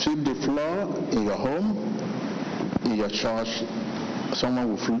 You sweep the floor in your home, in your church, someone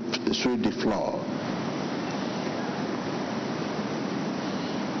will sweep the floor.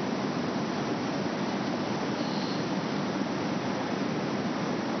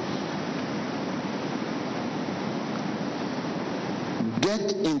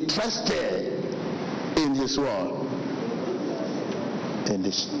 Get interested in his word, in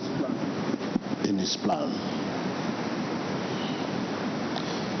his plan.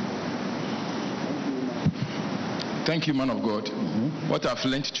 Thank you, man of God. What I've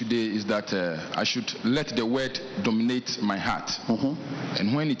learned today is that I should let the word dominate my heart.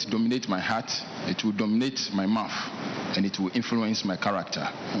 And when it dominates my heart, it will dominate my mouth and it will influence my character.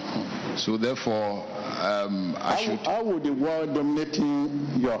 So therefore, How would the word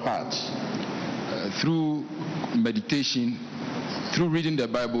dominating your heart? Through meditation Through reading the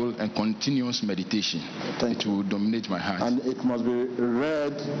Bible and continuous meditation, it will dominate my heart. And it must be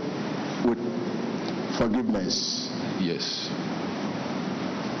read with forgiveness. Yes.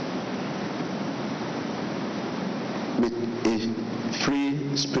 With a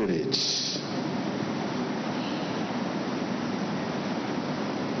free spirit.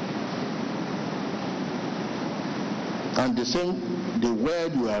 And the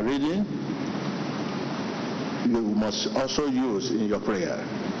word you are reading, you must also use in your prayer.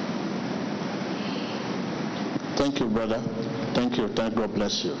 Thank you, brother. Thank you. Thank God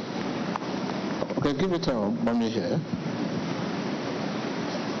bless you. Okay, give it to mommy here.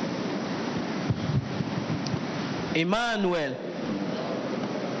 Emmanuel,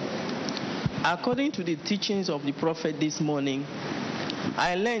 according to the teachings of the prophet this morning,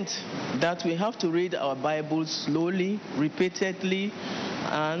 I learned that we have to read our Bible slowly, repeatedly,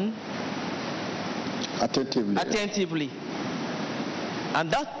 and attentively.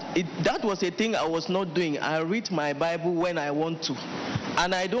 And that was a thing I was not doing. I read my Bible when I want to,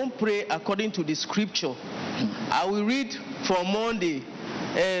 and I don't pray according to the scripture. I will read from Monday,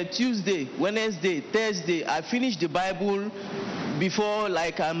 Tuesday, Wednesday, Thursday. I finish the Bible before,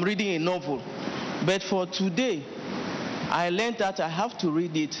 like I'm reading a novel. But for today, I learned that I have to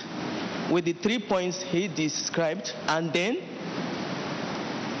read it with the 3 points he described, and then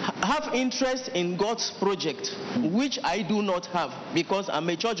have interest in God's project, which I do not have because I'm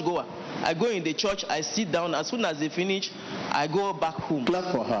a church goer. I go in the church, I sit down. As soon as they finish, I go back home.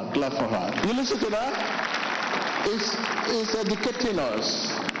 Clap for her. Clap for her. You listen to that? It's educating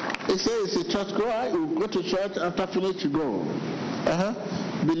us. It says it's a church goer. You go to church, after finish you go.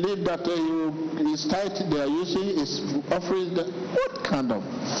 Believe that his tithe they are using is offering the what kind of?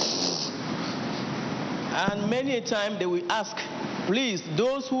 And many a time they will ask, please,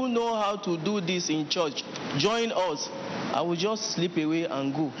 those who know how to do this in church, join us. I will just slip away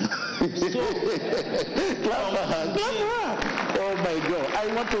and go. Oh my God, I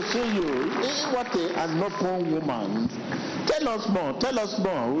want to see you. What an open woman. Tell us more. Tell us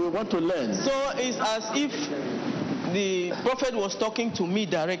more. We want to learn. So it's as if the prophet was talking to me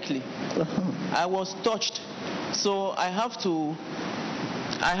directly. I was touched. So I have to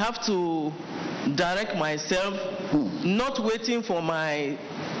direct myself, not waiting for my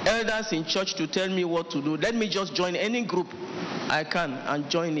elders in church to tell me what to do. Let me just join any group I can and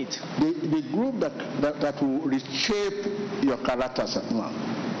join it. The group that will reshape your character,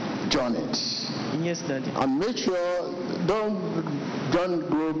 join it. Yes, Daddy. And make sure don't join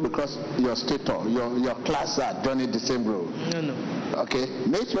group because your status, your class are joining the same group. No. Okay?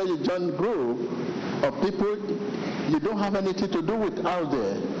 Make sure you join group of people you don't have anything to do with out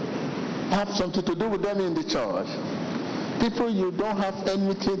there. Have something to do with them in the church. People you don't have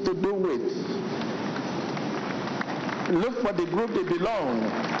anything to do with. Look for the group they belong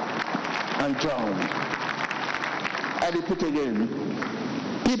and join. I repeat again.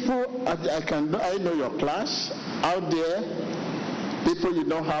 People, I know your class out there. People you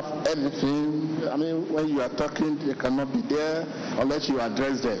don't have anything. I mean, when you are talking, they cannot be there unless you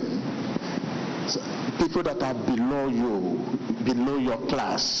address them. So, people that are below you, below your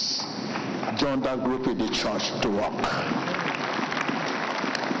class, join that group in the church to work.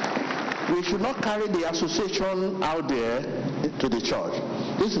 We should not carry the association out there to the church.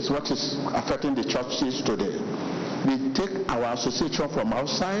 This is what is affecting the churches today. We take our association from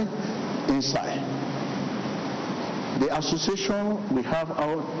outside, inside. The association we have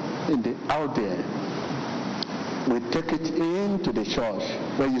out there, we take it into the church.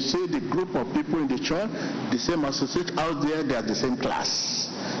 When you see the group of people in the church, the same associate out there, they are the same class.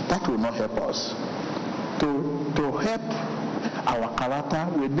 That will not help us. To help our character,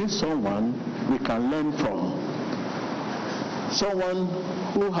 we need someone we can learn from. Someone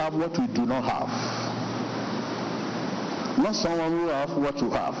who have what we do not have. Not someone who have what you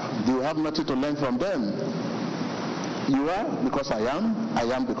have. You have nothing to learn from them. You are because I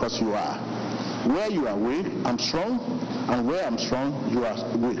am because you are. Where you are weak, I'm strong, and where I'm strong, you are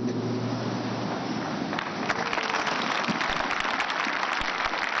weak.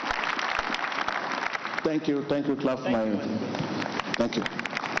 Thank you, clap for my. Thank you.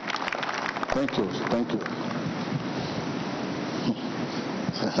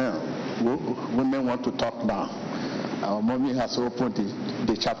 Women want to talk now. Our mommy has opened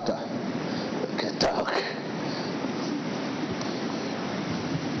the chapter. Okay, talk.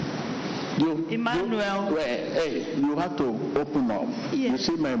 Emmanuel. Hey, you have to open up. Yes. You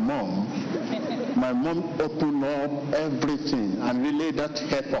see, my mom opened up everything, and really that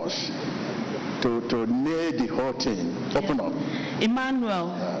helped us to nail the whole thing. Open up. Emmanuel.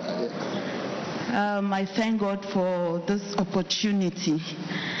 I thank God for this opportunity.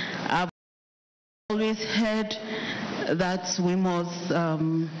 I've always heard that we must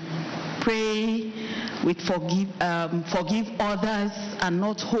pray with forgive others and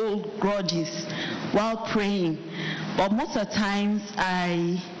not hold grudges while praying. But most of the times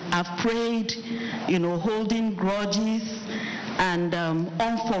I have prayed, holding grudges and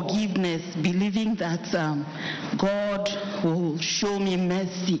unforgiveness, believing that God will show me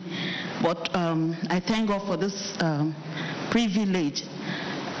mercy. But I thank God for this privilege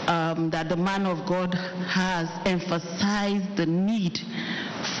that the man of God has emphasized the need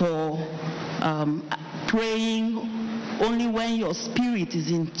for praying only when your spirit is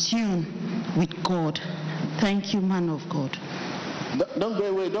in tune with God. Thank you, man of God. Don't go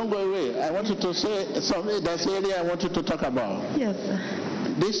away, don't go away. I want you to say something. That's the area I want you to talk about. Yes, sir.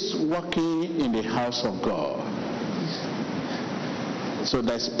 This working in the house of God. So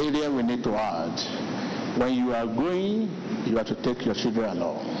that's area we need to add. When you are going, you have to take your children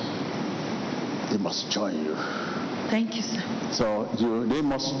along. They must join you. Thank you, sir. So they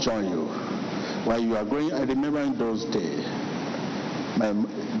must join you. While you are going, I remember in those days, my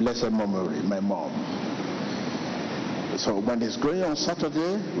blessed memory, my mom. So when it's going on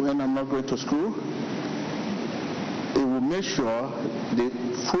Saturday, when I'm not going to school, it will make sure the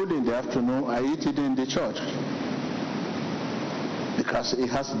food in the afternoon, I eat it in the church. Because it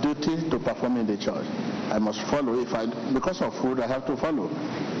has duty to perform in the church. I must follow. Because of food, I have to follow.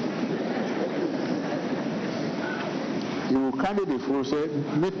 He will carry the food, say,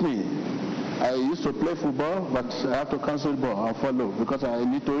 meet me. I used to play football, but I have to cancel ball and follow because I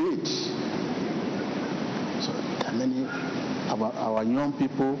need to eat. So many our young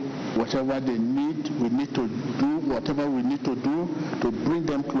people, whatever they need, we need to do whatever we need to do to bring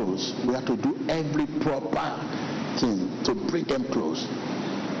them close. We have to do every proper thing to bring them close.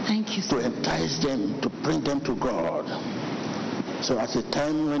 Thank you, sir. To entice them, to bring them to God. So at a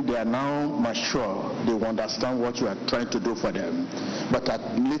time when they are now mature, they will understand what you are trying to do for them. But at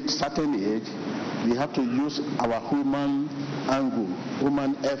a certain age, we have to use our human angle,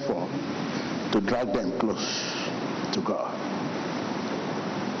 human effort to drag them close to God.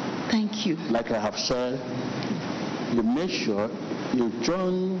 Thank you. Like I have said, you make sure you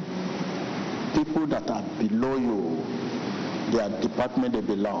join people that are below you, their department they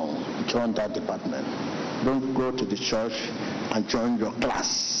belong. Join that department. Don't go to the church and join your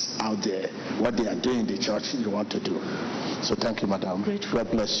class out there. What they are doing in the church, you want to do. So thank you, madam. Grateful.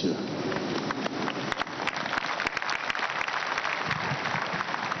 God bless you.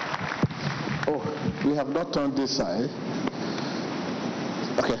 Oh, we have not turned this side.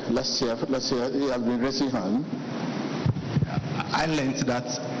 Okay, let's hear. He has been raising hand. I learned that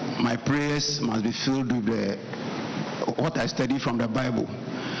my prayers must be filled with what I study from the Bible.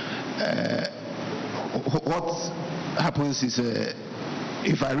 What happens is,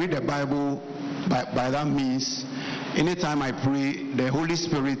 if I read the Bible, by that means, anytime I pray, the Holy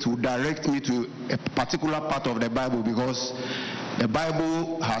Spirit will direct me to a particular part of the Bible, because the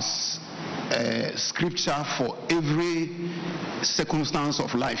Bible has scripture for every circumstance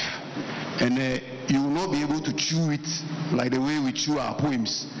of life, and you will not be able to chew it like the way we chew our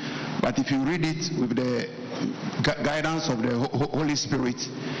poems. But if you read it with the guidance of the Holy Spirit,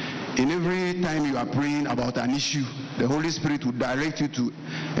 in every time you are praying about an issue, the Holy Spirit will direct you to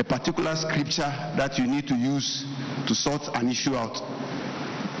a particular scripture that you need to use to sort an issue out.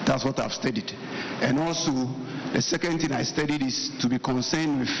 That's what I've studied. And also, the second thing I studied is to be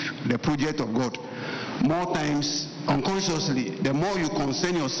concerned with the project of God. More times, unconsciously, the more you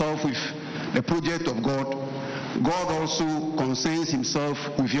concern yourself with the project of God, God also concerns himself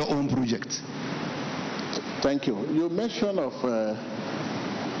with your own project. Thank you. You mentioned of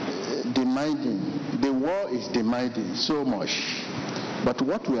demanding. The world is demanding so much. But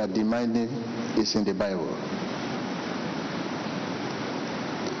what we are demanding is in the Bible.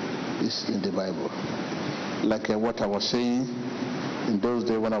 It's in the Bible. Like what I was saying, in those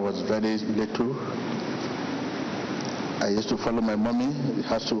days when I was very little, I used to follow my mommy. You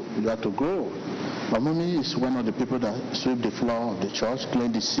have to grow. My mommy is one of the people that sweep the floor of the church,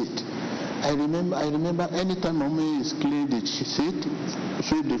 clean the seat. I remember anytime mommy is clean the seat,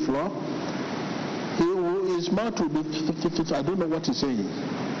 sweep the floor, his mouth will be, I don't know what he's saying.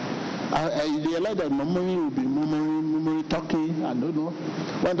 I realized that my mommy will be murmuring, talking, I don't know.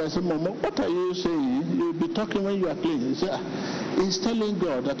 When I say, Mama, what are you saying? You'll be talking when you are clean. He said, he's telling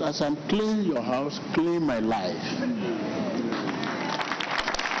God that as I'm cleaning your house, clean my life.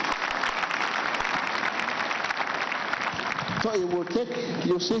 So it will take,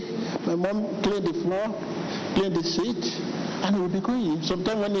 you see, my mom cleaned the floor, clean the seat, and he will be going.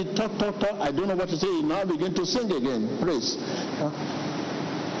 Sometimes when he talk, I don't know what to say. He now begin to sing again. Praise.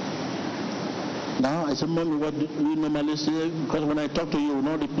 Now I said, Mommy, what do you normally say? Because when I talk to you, you will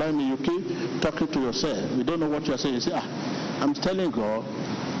not reply me. You keep talking to yourself. You don't know what you are saying. You say, I'm telling God,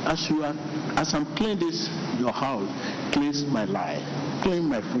 as I'm cleaning this, your house, cleanse my life, clean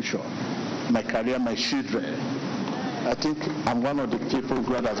my future, my career, my children. I think I'm one of the people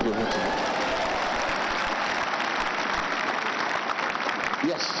God has given to me.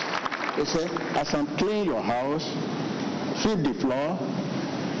 Yes. He said, as I'm cleaning your house, sweep the floor,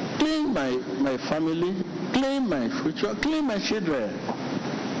 clean my family, clean my future, clean my children.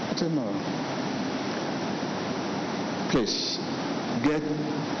 I don't know. Please, get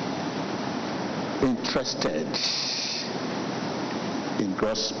interested in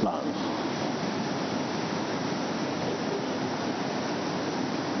God's plan.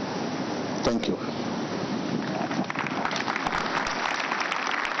 Thank you.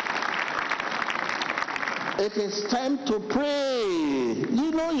 It is time to pray.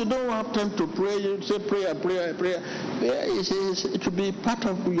 You know you don't have time to pray. You say prayer. It should be part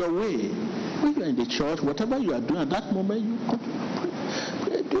of your way. When you are in the church, whatever you are doing at that moment, you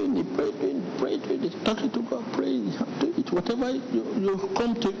pray, doing it, talking to God, pray, do it. Whatever you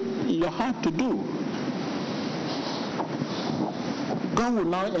come to your heart to do. God will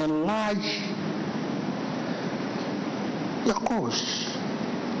now enlarge your course.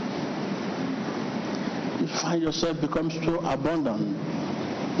 You find yourself become so abundant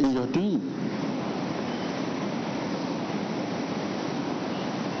in your doing.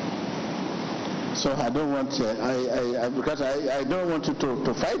 So I don't want because I don't want you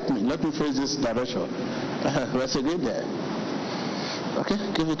to fight me. Let me face this direction. Let's again there. Okay,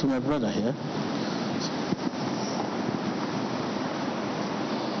 give it to my brother here.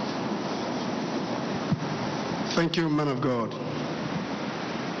 Thank you, man of God.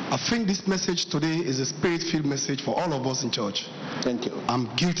 I think this message today is a spirit-filled message for all of us in church. Thank you. I'm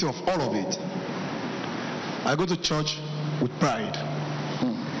guilty of all of it. I go to church with pride.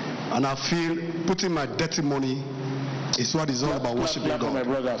 And I feel putting my dirty money is what is all about worshiping God. Clap for my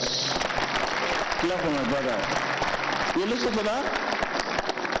brothers. Clap for my brother. You listen to that?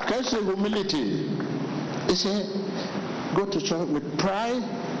 Can you say humility? He said, go to church with pride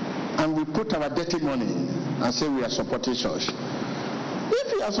and we put our dirty money and say we are supporting church.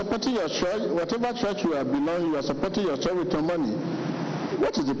 If you are supporting your church, whatever church you are belonging, you are supporting your church with your money.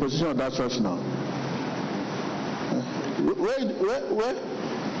 What is the position of that church now? Where?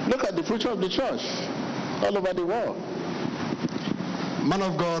 Look at the future of the church all over the world. Man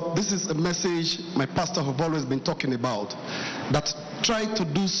of God, this is a message my pastor have always been talking about. That try to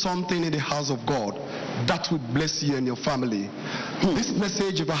do something in the house of God that will bless you and your family. This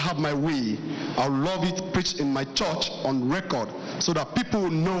message, if I have my way, I'll love it preached in my church on record so that people will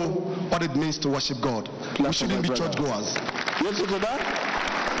know what it means to worship God. We shouldn't be churchgoers. Listen to that.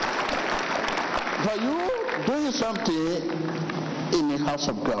 For you doing something in the house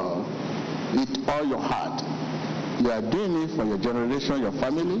of God with all your heart, you are doing it for your generation, your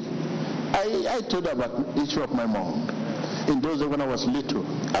family. I told about the issue of my mom. In those days when I was little,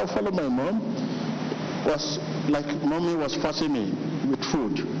 I followed my mom. Was like mommy was forcing me with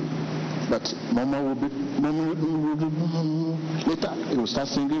food, but mama will be later he will start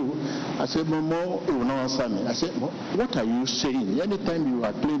singing. I said, Mama, he will not answer me. I said, what are you saying? Anytime you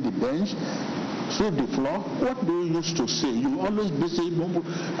are cleaning the bench, sweep the floor, what do you used to say? You always be saying,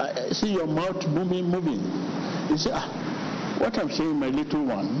 I see your mouth moving. You say, what I'm saying, my little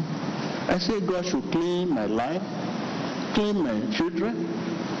one, I say God should clean my life, clean my children,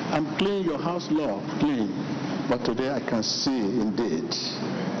 and clean your house, Lord, clean. But today I can see indeed.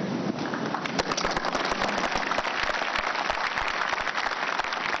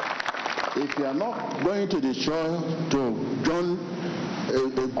 If you are not going to the church to join,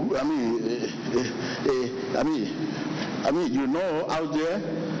 you know, out there,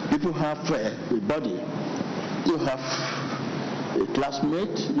 people have a body. You have a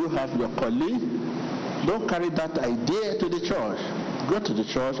classmate, you have your colleague. Don't carry that idea to the church. Go to the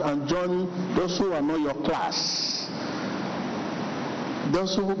church and join those who are not your class.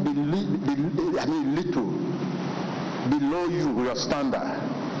 Those who will be little below you, your standard.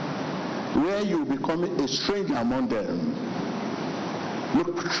 Where you become a stranger among them.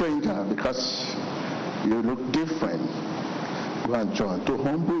 Look stranger because you look different. Go and join to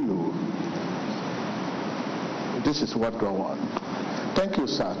humble you. This is what God wants. Thank you,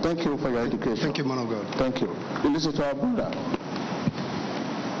 sir. Thank you for your education. Thank you, man of God. Thank you. You listen to our brother.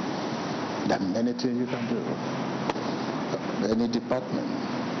 There are many things you can do. Any department.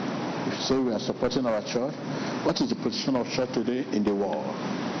 say we are supporting our church. What is the position of church today in the world?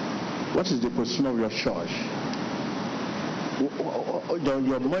 What is the position of your church?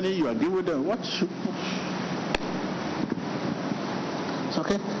 Your money you are giving them, what should... It's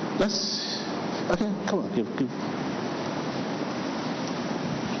okay, come on, give.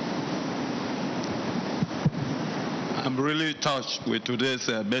 I'm really touched with today's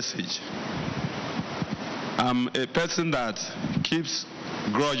message. I'm a person that keeps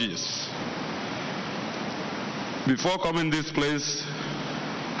grudges. Before coming this place,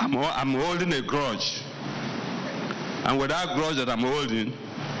 I'm holding a grudge. And with that grudge that I'm holding,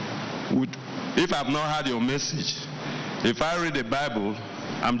 if I've not heard your message, if I read the Bible,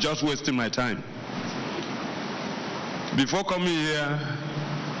 I'm just wasting my time. Before coming here,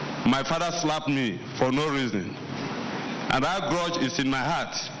 my father slapped me for no reason. And that grudge is in my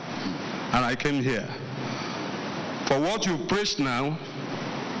heart. And I came here. For what you preach now,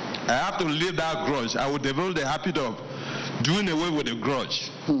 I have to leave that grudge. I will develop the habit of doing away with the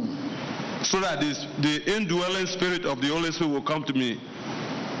grudge. So that the indwelling spirit of the Holy Spirit will come to me.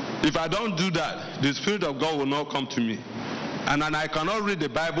 If I don't do that, the Spirit of God will not come to me. And I cannot read the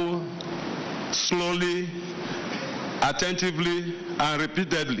Bible slowly, attentively, and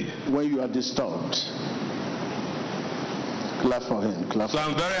repeatedly. When you are disturbed. Clap for him. So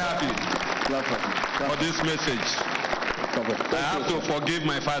I'm very happy for this message. I have to forgive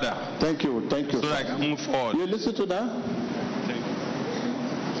my father. Thank you. So that I can move forward. You listen to that?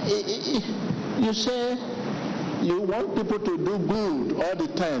 You say you want people to do good all the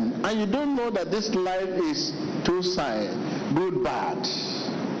time, and you don't know that this life is two sides, good, bad.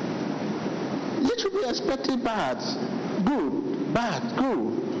 You should be expecting bad, good, bad,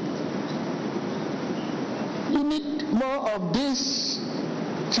 good. You need more of these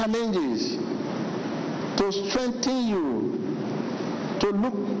challenges to strengthen you, to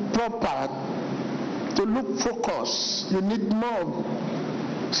look proper, to look focused. You need more of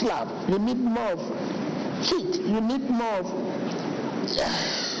slap, you need more of heat, you need more of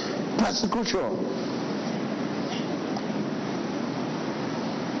persecution.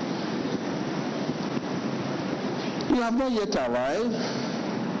 You have not yet arrived.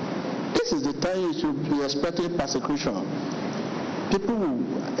 This is the time you should be expecting persecution. People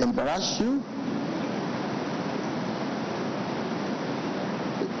will embarrass you.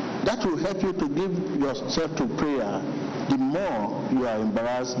 That will help you to give yourself to prayer. The more you are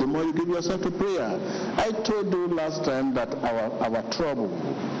embarrassed, the more you give yourself to prayer. I told you last time that our trouble,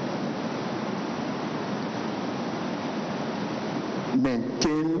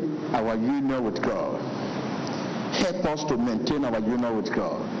 maintain our union with God. Help us to maintain our union with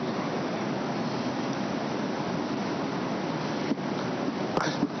God.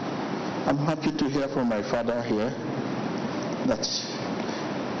 I'm happy to hear from my father here that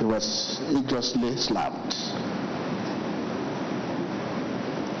he was unjustly slapped.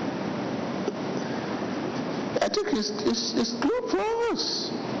 I think it's good for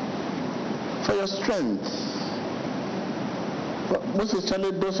us, for your strength. But most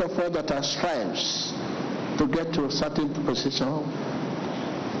especially those of us that are scribes to get to a certain position,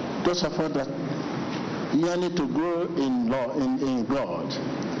 those of us that yearning to grow in law, in God.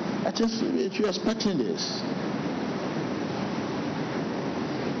 I just, if you're expecting this,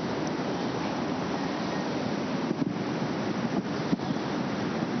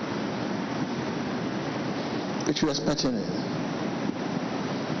 if you're expecting it,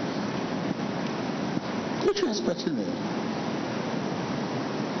 if you're expecting it.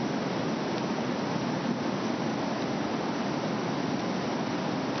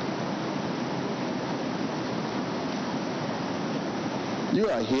 You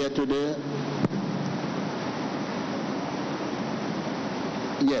are here today.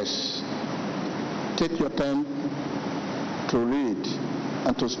 Yes. Take your time to read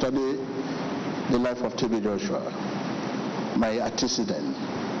and to study the life of T.B. Joshua, my antecedent.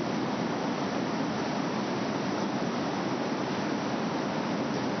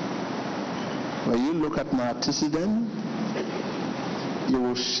 When you look at my antecedent, you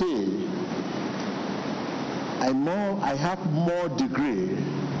will see I have more degree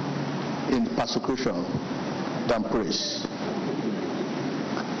in persecution than praise.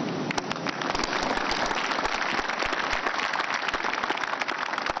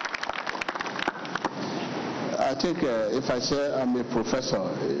 I think if I say I'm a professor,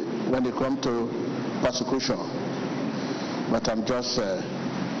 when it comes to persecution, but I'm just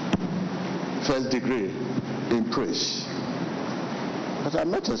first degree in praise. But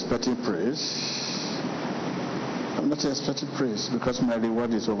I'm not expecting praise. I'm not expecting praise because my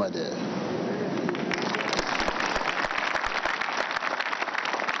reward is over there.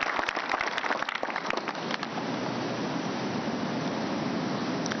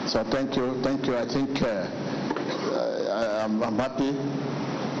 So thank you. I think I'm happy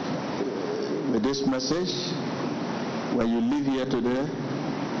with this message. When you live here today,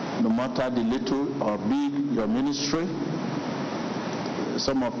 no matter the little or big your ministry,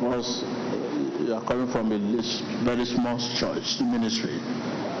 some of us are coming from a very small church ministry.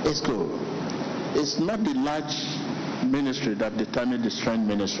 It's good. It's not the large ministry that determines the strength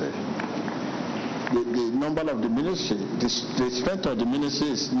ministry. The number of the ministry, the strength of the ministry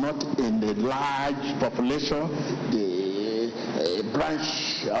is not in the large population, the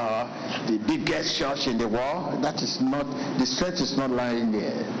branch, the biggest church in the world. That is not, the strength is not lying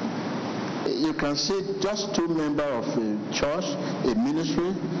there. You can see just 2 members of a church, a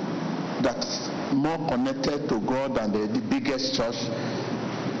ministry, that's more connected to God than the biggest church,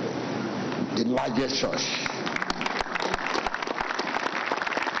 the largest church.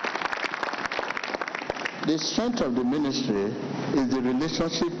 The strength of the ministry is the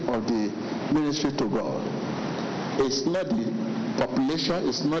relationship of the ministry to God. It's not the population,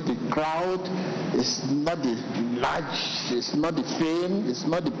 it's not the crowd, it's not the large, it's not the fame, it's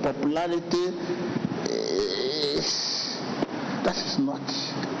not the popularity. That is not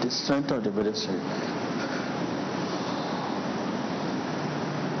the strength of the ministry.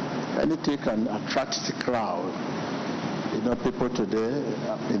 Anything can attract the crowd. You know, people today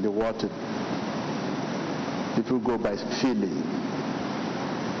in the world, people go by feeling.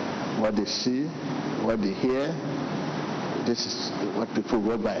 What they see, what they hear, this is what people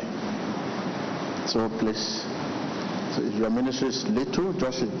go by. So please, so if your ministry is little,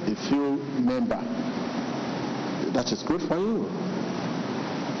 just a few members, that is good for you.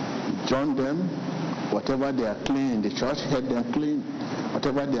 Join them. Whatever they are clean in the church, help them clean.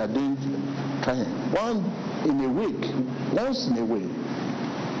 Whatever they are doing, try it. Once in a week,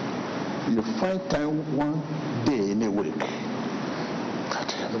 you find time one day in a week.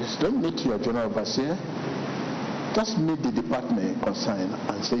 Don't meet your general overseer. Just meet the department concerned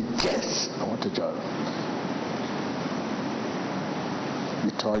and say, yes, I want to join.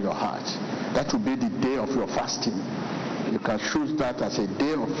 With all your heart. That will be the day of your fasting. You can choose that as a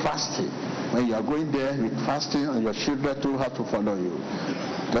day of fasting. When you are going there with fasting, and your children too have to follow you.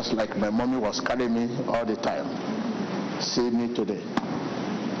 Just like my mommy was carrying me all the time. See me today.